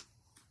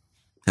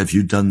 Have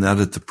you done that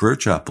at the prayer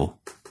chapel?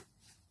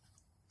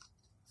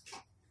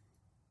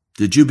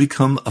 Did you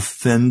become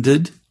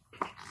offended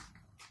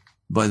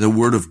by the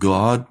word of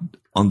God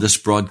on this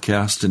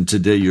broadcast, and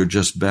today you're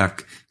just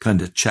back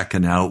kind of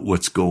checking out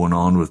what's going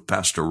on with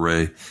Pastor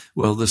Ray?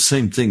 Well, the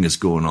same thing is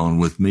going on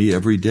with me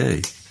every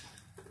day.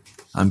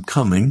 I'm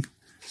coming,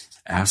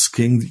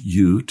 asking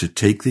you to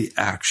take the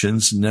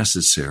actions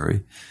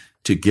necessary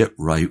to get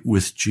right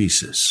with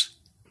Jesus.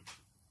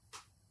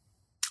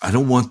 I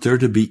don't want there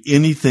to be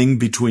anything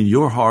between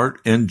your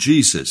heart and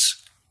Jesus.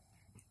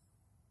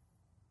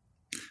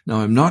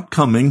 Now, I'm not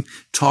coming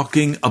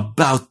talking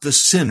about the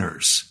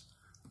sinners.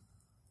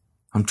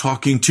 I'm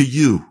talking to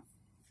you.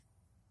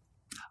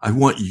 I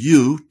want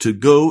you to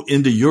go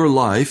into your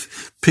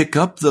life, pick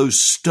up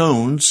those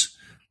stones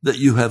that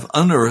you have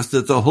unearthed,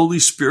 that the Holy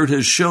Spirit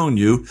has shown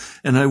you,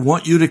 and I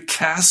want you to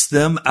cast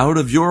them out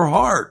of your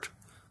heart.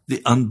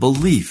 The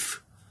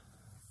unbelief,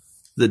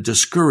 the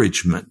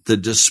discouragement, the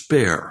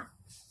despair,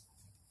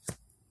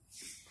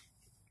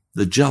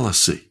 the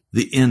jealousy,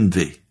 the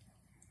envy,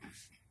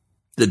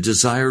 the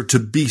desire to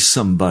be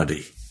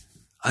somebody.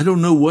 I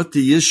don't know what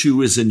the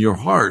issue is in your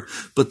heart,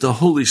 but the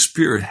Holy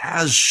Spirit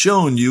has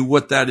shown you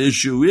what that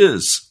issue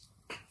is.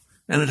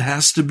 And it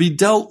has to be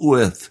dealt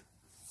with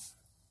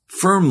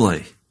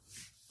firmly,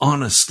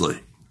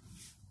 honestly.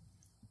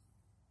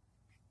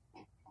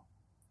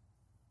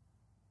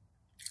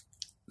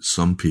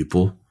 Some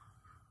people,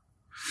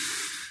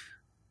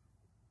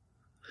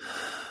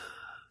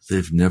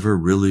 they've never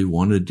really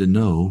wanted to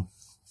know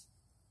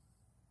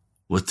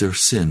what their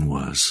sin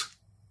was.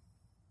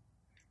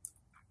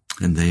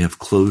 And they have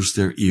closed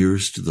their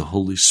ears to the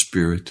Holy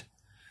Spirit.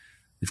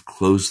 They've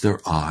closed their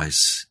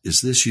eyes.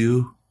 Is this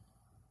you?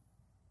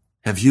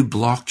 Have you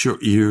blocked your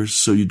ears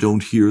so you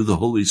don't hear the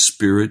Holy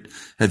Spirit?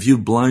 Have you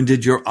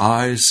blinded your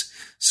eyes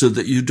so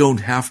that you don't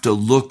have to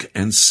look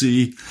and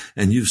see,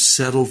 and you've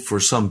settled for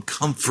some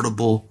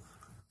comfortable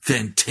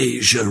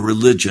fantasia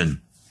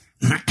religion?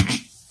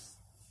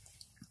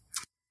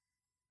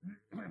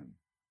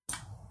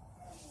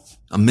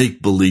 A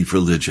make-believe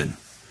religion.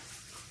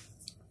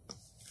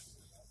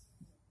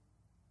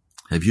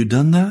 Have you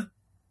done that?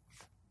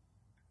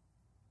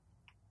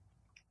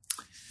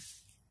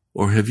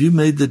 Or have you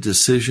made the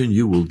decision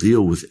you will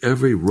deal with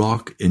every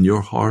rock in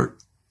your heart?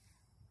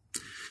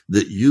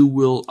 That you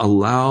will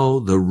allow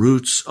the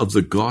roots of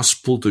the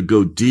gospel to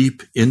go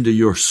deep into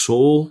your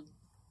soul?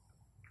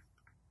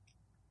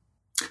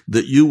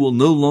 That you will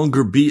no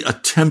longer be a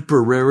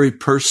temporary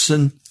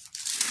person?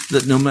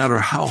 That no matter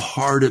how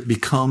hard it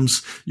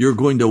becomes, you're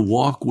going to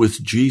walk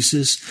with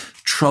Jesus.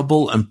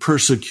 Trouble and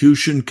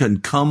persecution can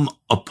come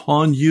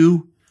upon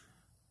you,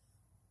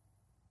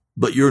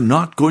 but you're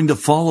not going to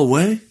fall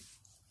away.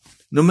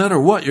 No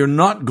matter what, you're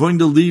not going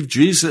to leave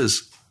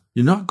Jesus.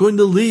 You're not going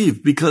to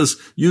leave because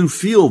you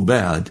feel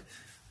bad.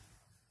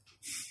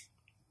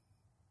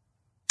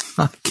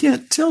 I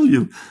can't tell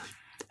you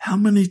how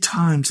many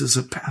times as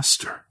a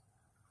pastor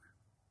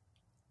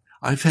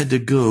I've had to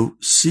go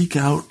seek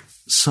out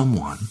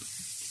someone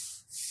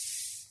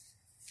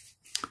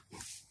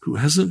who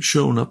hasn't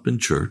shown up in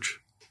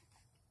church.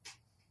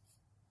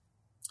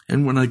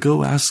 And when I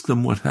go ask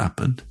them what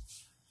happened,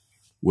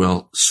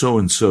 well,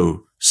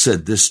 so-and-so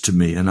said this to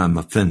me and I'm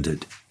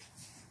offended.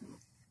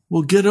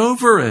 Well, get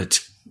over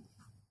it.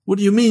 What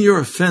do you mean you're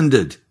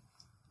offended?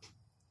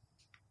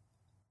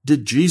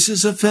 Did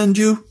Jesus offend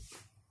you?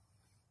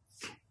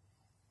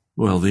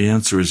 Well, the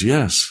answer is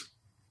yes.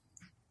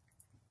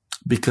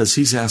 Because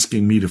he's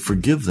asking me to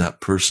forgive that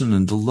person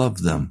and to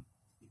love them.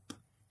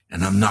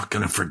 And I'm not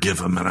going to forgive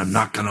him and I'm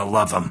not going to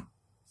love him.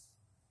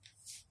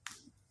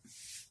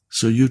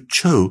 So you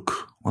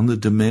choke on the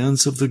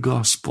demands of the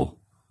gospel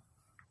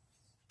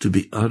to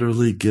be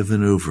utterly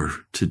given over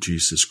to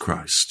Jesus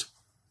Christ.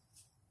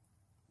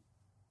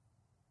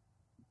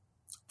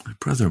 My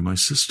brother, my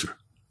sister,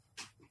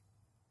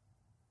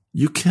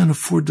 you can't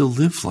afford to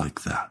live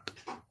like that.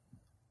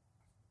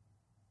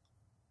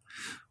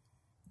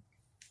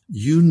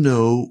 You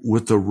know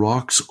what the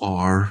rocks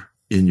are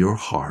in your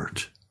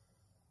heart.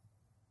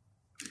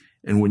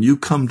 And when you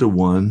come to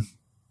one,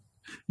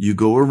 you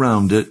go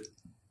around it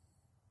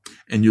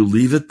and you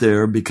leave it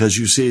there because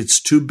you say it's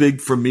too big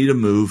for me to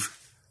move.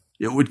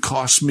 It would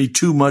cost me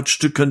too much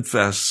to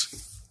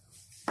confess.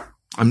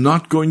 I'm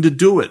not going to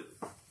do it.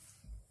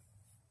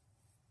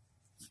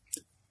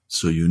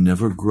 So you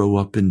never grow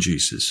up in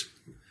Jesus.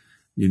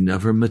 You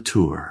never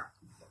mature.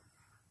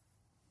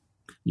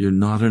 You're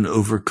not an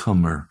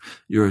overcomer.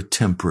 You're a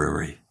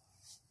temporary.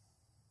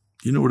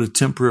 You know what a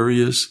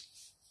temporary is?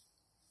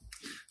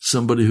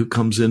 Somebody who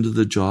comes into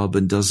the job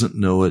and doesn't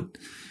know it.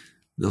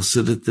 They'll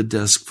sit at the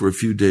desk for a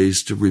few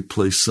days to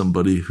replace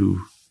somebody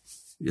who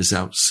is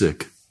out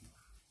sick.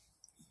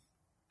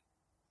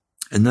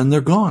 And then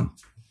they're gone.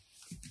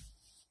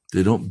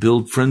 They don't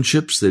build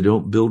friendships. They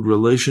don't build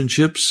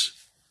relationships.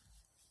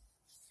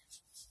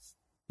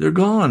 They're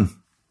gone.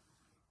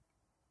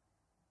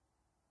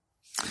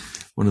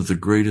 One of the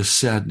greatest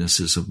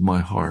sadnesses of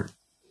my heart,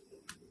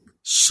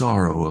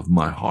 sorrow of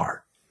my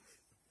heart,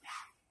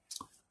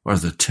 are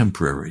the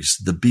temporaries,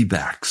 the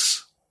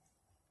be-backs.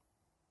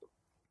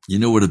 You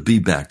know what a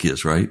be-back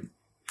is, right?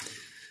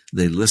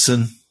 They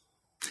listen.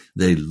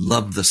 They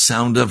love the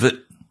sound of it.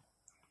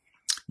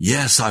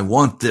 Yes, I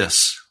want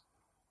this.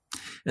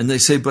 And they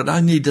say, but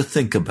I need to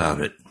think about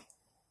it.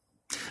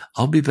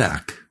 I'll be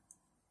back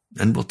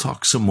and we'll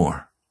talk some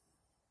more.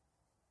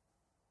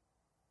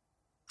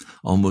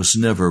 Almost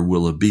never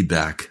will a be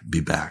back.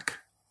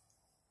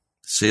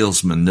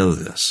 Salesmen know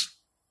this.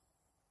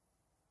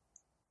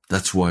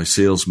 That's why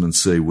salesmen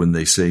say when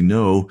they say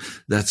no,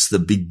 that's the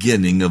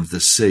beginning of the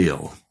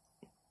sale.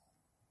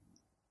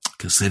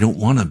 Because they don't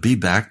want to be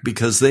back,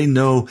 because they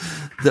know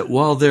that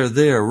while they're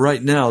there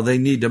right now, they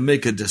need to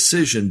make a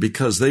decision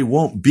because they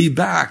won't be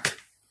back.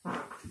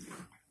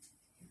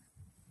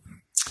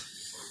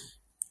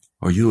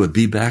 Are you a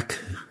be back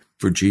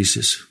for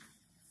Jesus?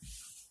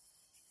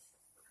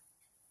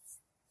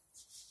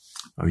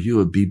 Are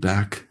you a be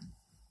back?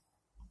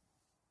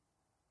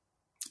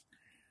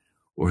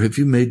 Or have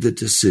you made the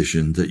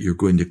decision that you're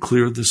going to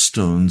clear the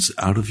stones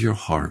out of your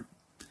heart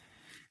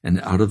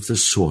and out of the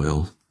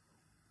soil,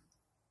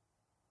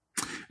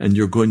 and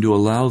you're going to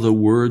allow the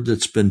word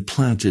that's been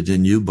planted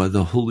in you by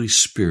the Holy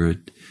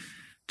Spirit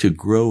to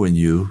grow in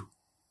you?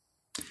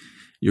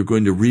 You're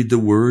going to read the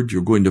word,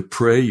 you're going to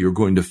pray, you're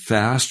going to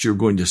fast, you're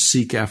going to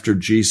seek after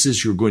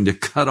Jesus, you're going to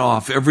cut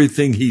off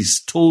everything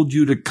he's told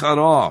you to cut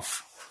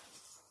off,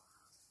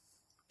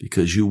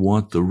 because you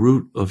want the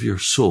root of your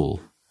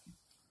soul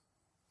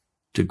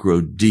to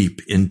grow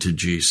deep into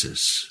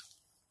Jesus.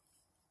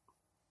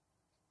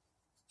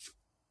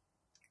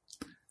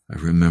 I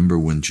remember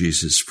when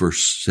Jesus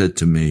first said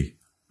to me,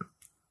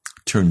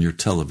 turn your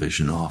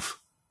television off.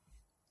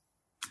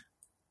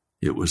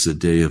 It was a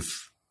day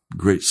of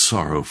great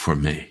sorrow for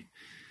me.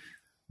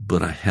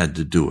 but I had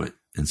to do it,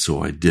 and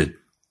so I did.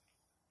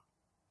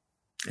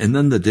 And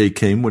then the day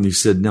came when he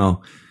said,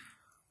 now,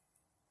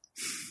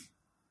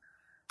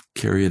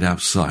 carry it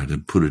outside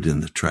and put it in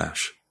the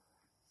trash.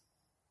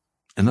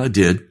 And I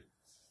did,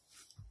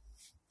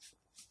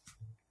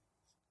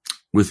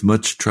 with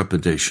much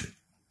trepidation.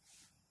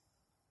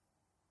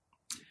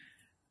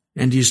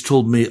 And he's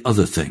told me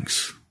other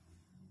things.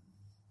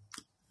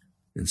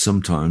 And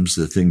sometimes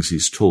the things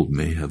he's told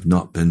me have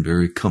not been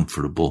very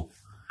comfortable.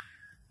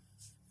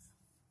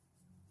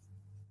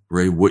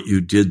 Ray, what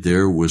you did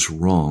there was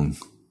wrong.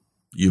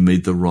 You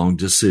made the wrong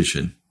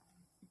decision.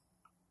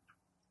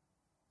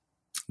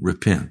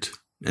 Repent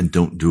and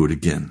don't do it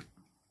again.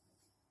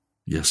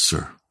 Yes,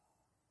 sir.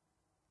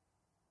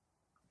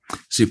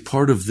 See,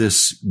 part of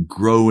this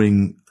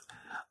growing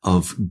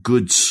of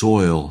good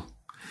soil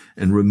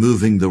and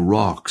removing the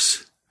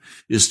rocks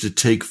is to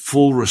take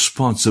full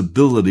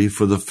responsibility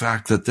for the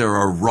fact that there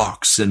are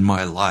rocks in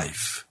my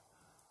life.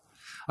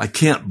 I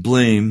can't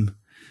blame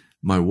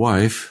my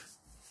wife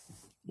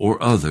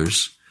or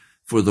others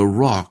for the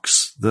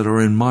rocks that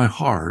are in my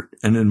heart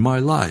and in my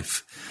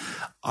life.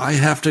 I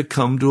have to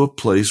come to a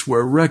place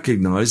where I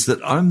recognize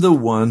that I'm the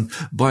one,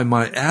 by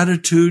my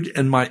attitude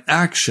and my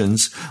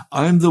actions,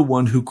 I'm the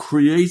one who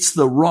creates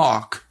the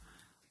rock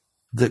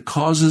that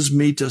causes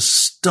me to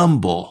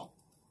stumble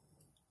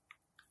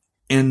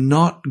and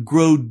not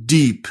grow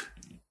deep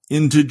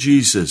into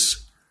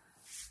Jesus.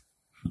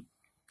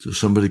 So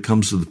somebody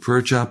comes to the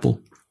prayer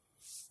chapel,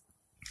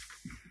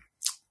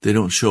 they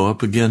don't show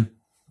up again.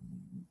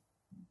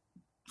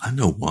 I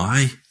know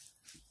why.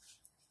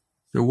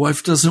 Their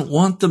wife doesn't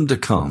want them to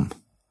come,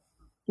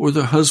 or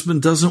their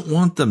husband doesn't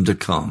want them to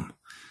come.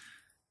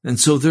 And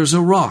so there's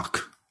a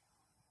rock.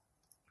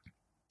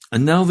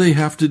 And now they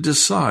have to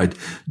decide,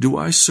 do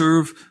I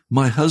serve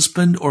my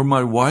husband or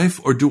my wife,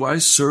 or do I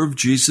serve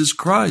Jesus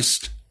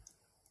Christ?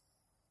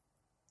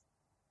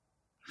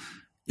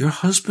 Your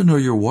husband or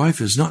your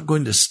wife is not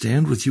going to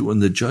stand with you on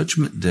the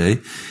judgment day,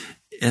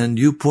 and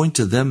you point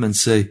to them and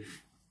say,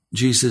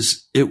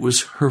 Jesus, it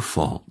was her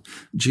fault.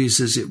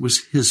 Jesus, it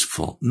was his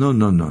fault.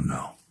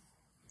 No.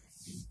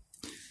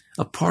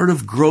 A part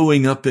of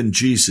growing up in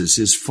Jesus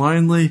is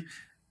finally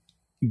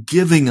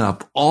giving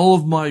up all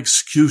of my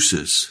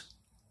excuses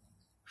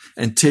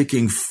and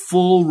taking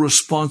full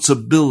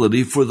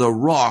responsibility for the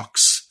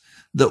rocks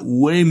that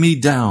weigh me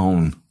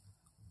down,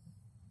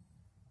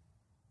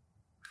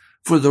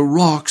 for the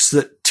rocks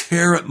that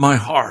tear at my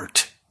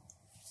heart.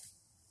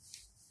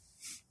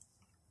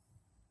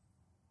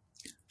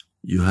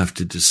 You have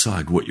to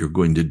decide what you're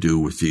going to do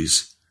with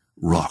these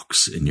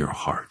rocks in your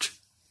heart.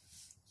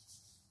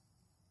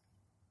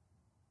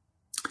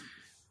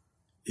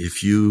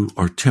 If you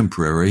are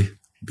temporary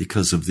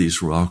because of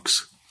these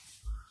rocks,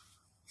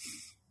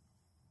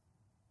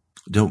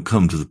 don't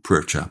come to the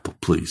prayer chapel,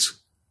 please.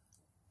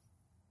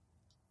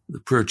 The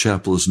prayer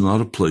chapel is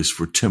not a place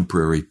for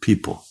temporary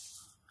people.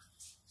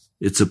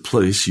 It's a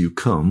place you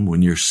come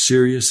when you're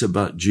serious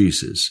about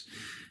Jesus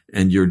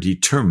and you're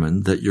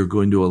determined that you're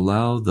going to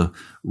allow the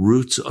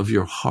roots of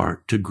your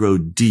heart to grow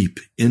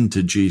deep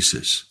into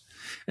Jesus.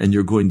 And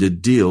you're going to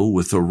deal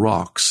with the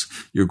rocks.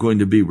 You're going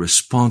to be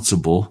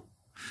responsible.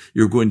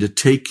 You're going to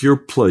take your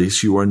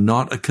place. You are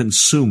not a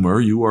consumer.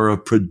 You are a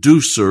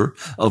producer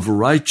of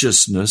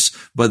righteousness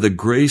by the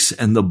grace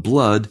and the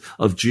blood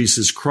of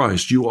Jesus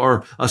Christ. You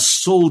are a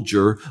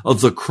soldier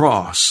of the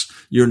cross.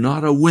 You're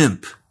not a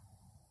wimp.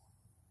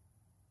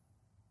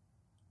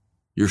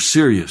 You're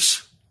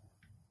serious.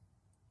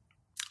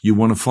 You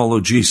want to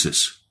follow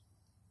Jesus.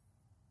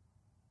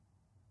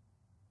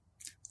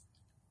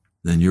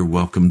 Then you're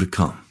welcome to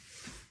come.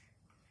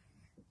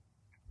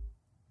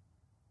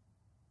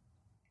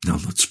 Now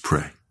let's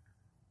pray.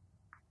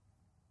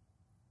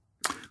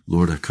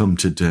 Lord, I come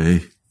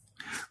today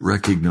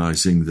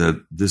recognizing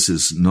that this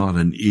is not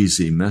an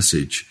easy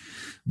message,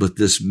 but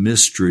this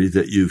mystery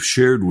that you've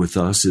shared with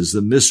us is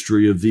the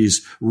mystery of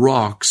these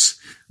rocks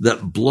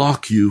that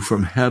block you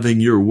from having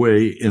your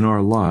way in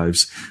our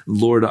lives.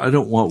 Lord, I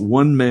don't want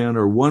one man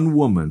or one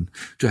woman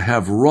to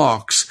have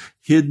rocks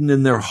hidden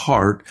in their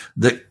heart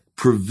that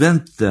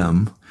prevent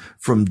them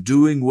from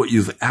doing what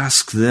you've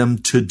asked them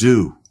to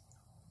do,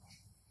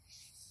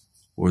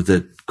 or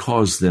that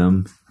cause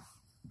them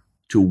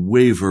to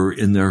waver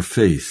in their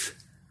faith,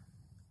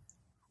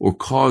 or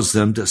cause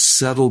them to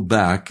settle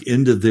back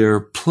into their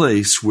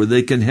place where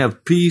they can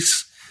have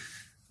peace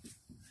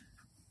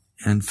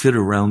and fit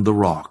around the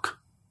rock.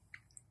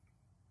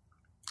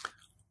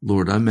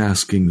 Lord, I'm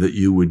asking that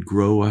you would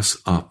grow us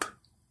up,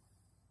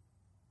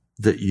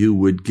 that you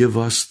would give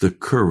us the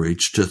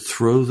courage to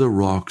throw the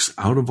rocks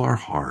out of our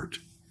heart,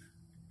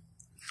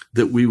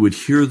 that we would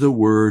hear the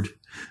word,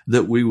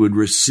 that we would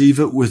receive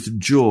it with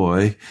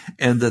joy,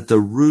 and that the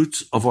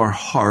roots of our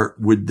heart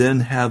would then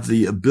have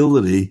the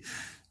ability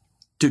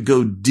to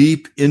go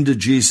deep into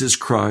Jesus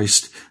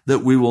Christ,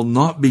 that we will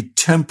not be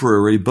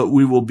temporary, but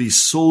we will be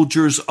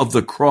soldiers of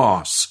the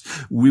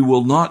cross. We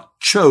will not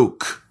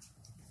choke.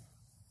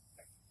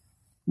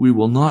 We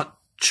will not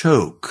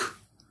choke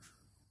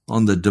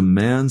on the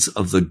demands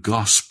of the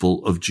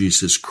gospel of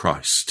Jesus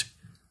Christ.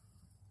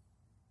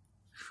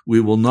 We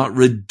will not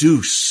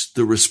reduce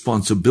the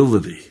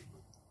responsibility.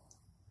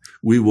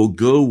 We will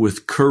go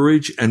with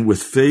courage and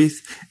with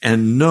faith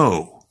and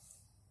know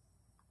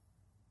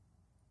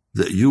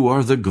that you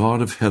are the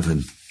God of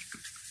heaven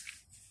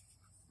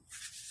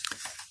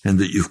and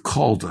that you've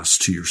called us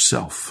to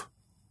yourself.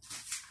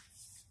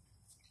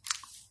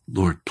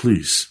 Lord,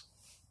 please,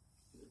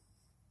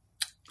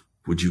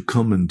 would you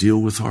come and deal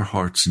with our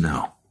hearts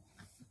now?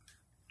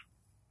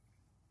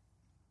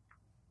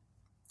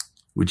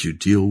 Would you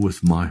deal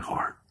with my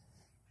heart?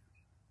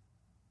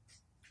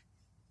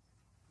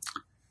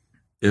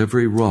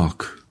 Every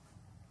rock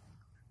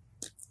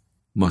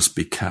must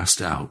be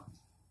cast out.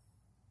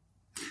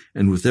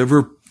 And with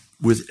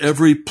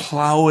every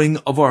plowing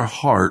of our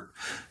heart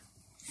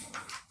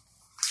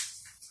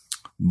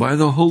by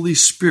the Holy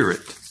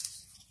Spirit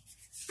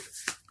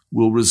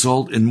will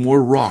result in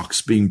more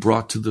rocks being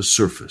brought to the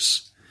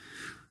surface.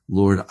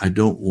 Lord, I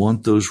don't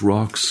want those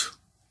rocks.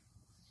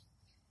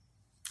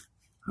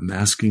 I'm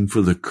asking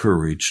for the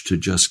courage to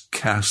just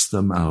cast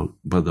them out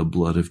by the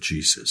blood of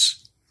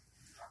Jesus.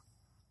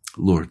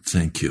 Lord,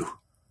 thank you.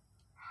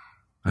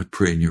 I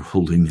pray in your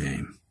holy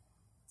name.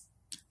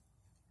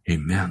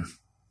 Amen.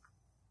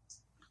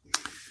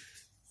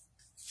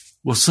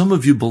 Well, some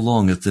of you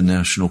belong at the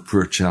National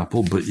Prayer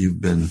Chapel, but you've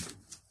been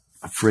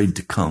afraid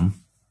to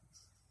come.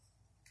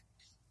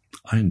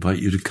 I invite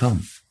you to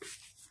come.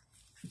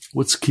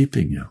 What's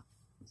keeping you?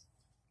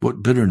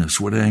 What bitterness,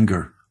 what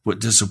anger, what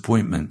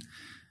disappointment?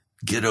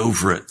 Get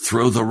over it.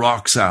 Throw the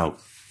rocks out.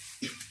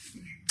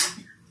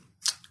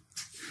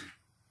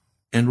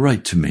 And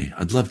write to me.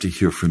 I'd love to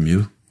hear from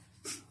you.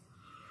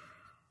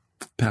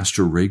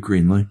 Pastor Ray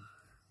Greenley,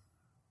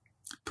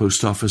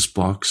 Post Office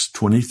Box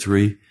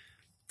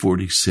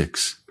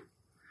 2346,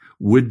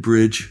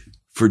 Woodbridge,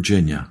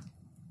 Virginia,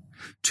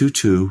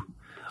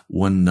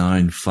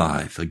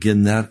 22195.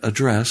 Again, that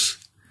address,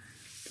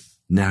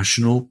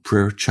 National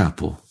Prayer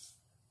Chapel,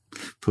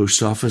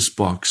 Post Office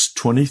Box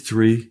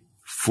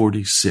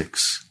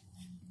 2346,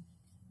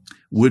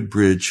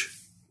 Woodbridge,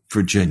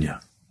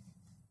 Virginia,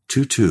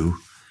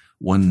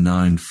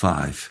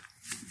 22195.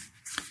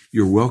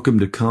 You're welcome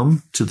to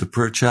come to the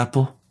prayer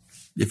chapel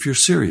if you're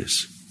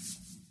serious.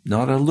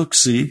 Not a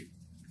look-see.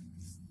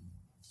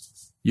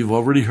 You've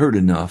already heard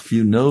enough.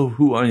 You know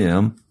who I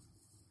am.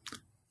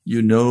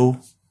 You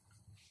know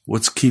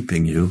what's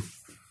keeping you.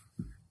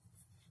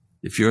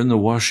 If you're in the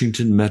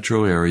Washington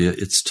metro area,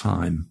 it's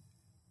time.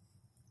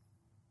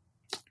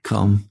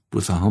 Come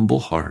with a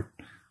humble heart,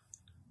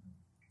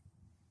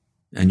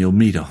 and you'll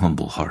meet a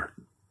humble heart.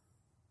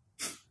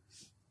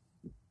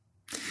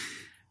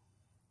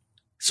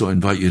 So I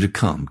invite you to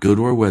come. Go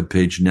to our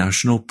webpage,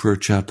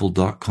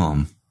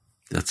 nationalprayerchapel.com.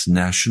 That's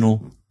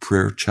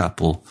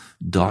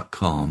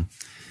nationalprayerchapel.com.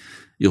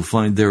 You'll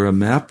find there a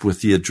map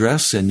with the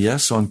address. And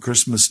yes, on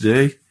Christmas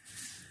Day,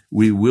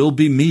 we will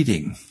be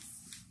meeting.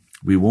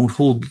 We won't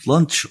hold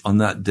lunch on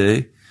that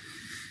day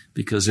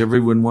because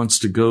everyone wants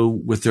to go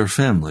with their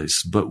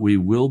families. But we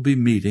will be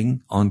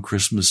meeting on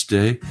Christmas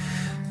Day.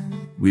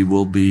 We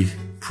will be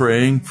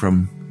praying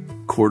from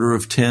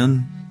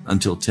 9:45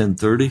 until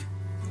 10:30.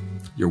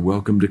 You're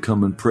welcome to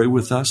come and pray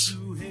with us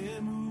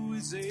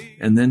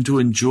and then to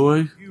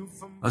enjoy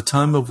a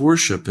time of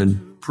worship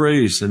and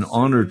praise and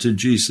honor to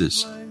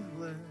Jesus.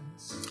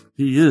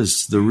 He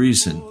is the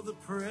reason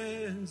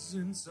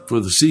for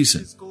the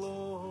season.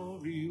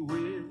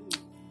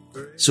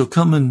 So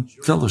come and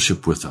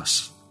fellowship with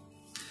us.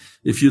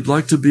 If you'd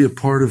like to be a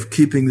part of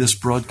keeping this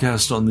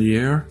broadcast on the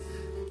air,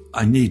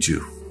 I need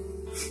you.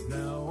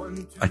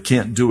 I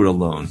can't do it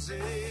alone.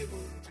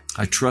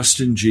 I trust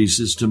in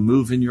Jesus to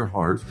move in your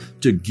heart,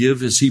 to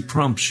give as he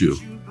prompts you.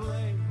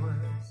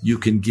 You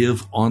can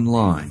give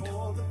online.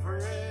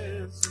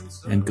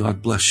 And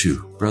God bless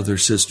you,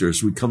 brothers,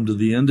 sisters. We come to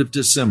the end of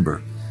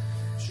December.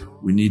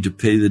 We need to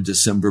pay the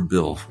December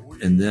bill.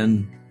 And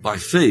then, by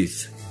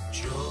faith,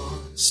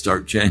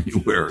 start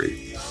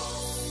January.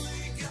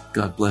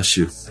 God bless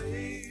you.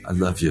 I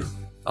love you.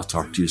 I'll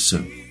talk to you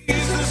soon.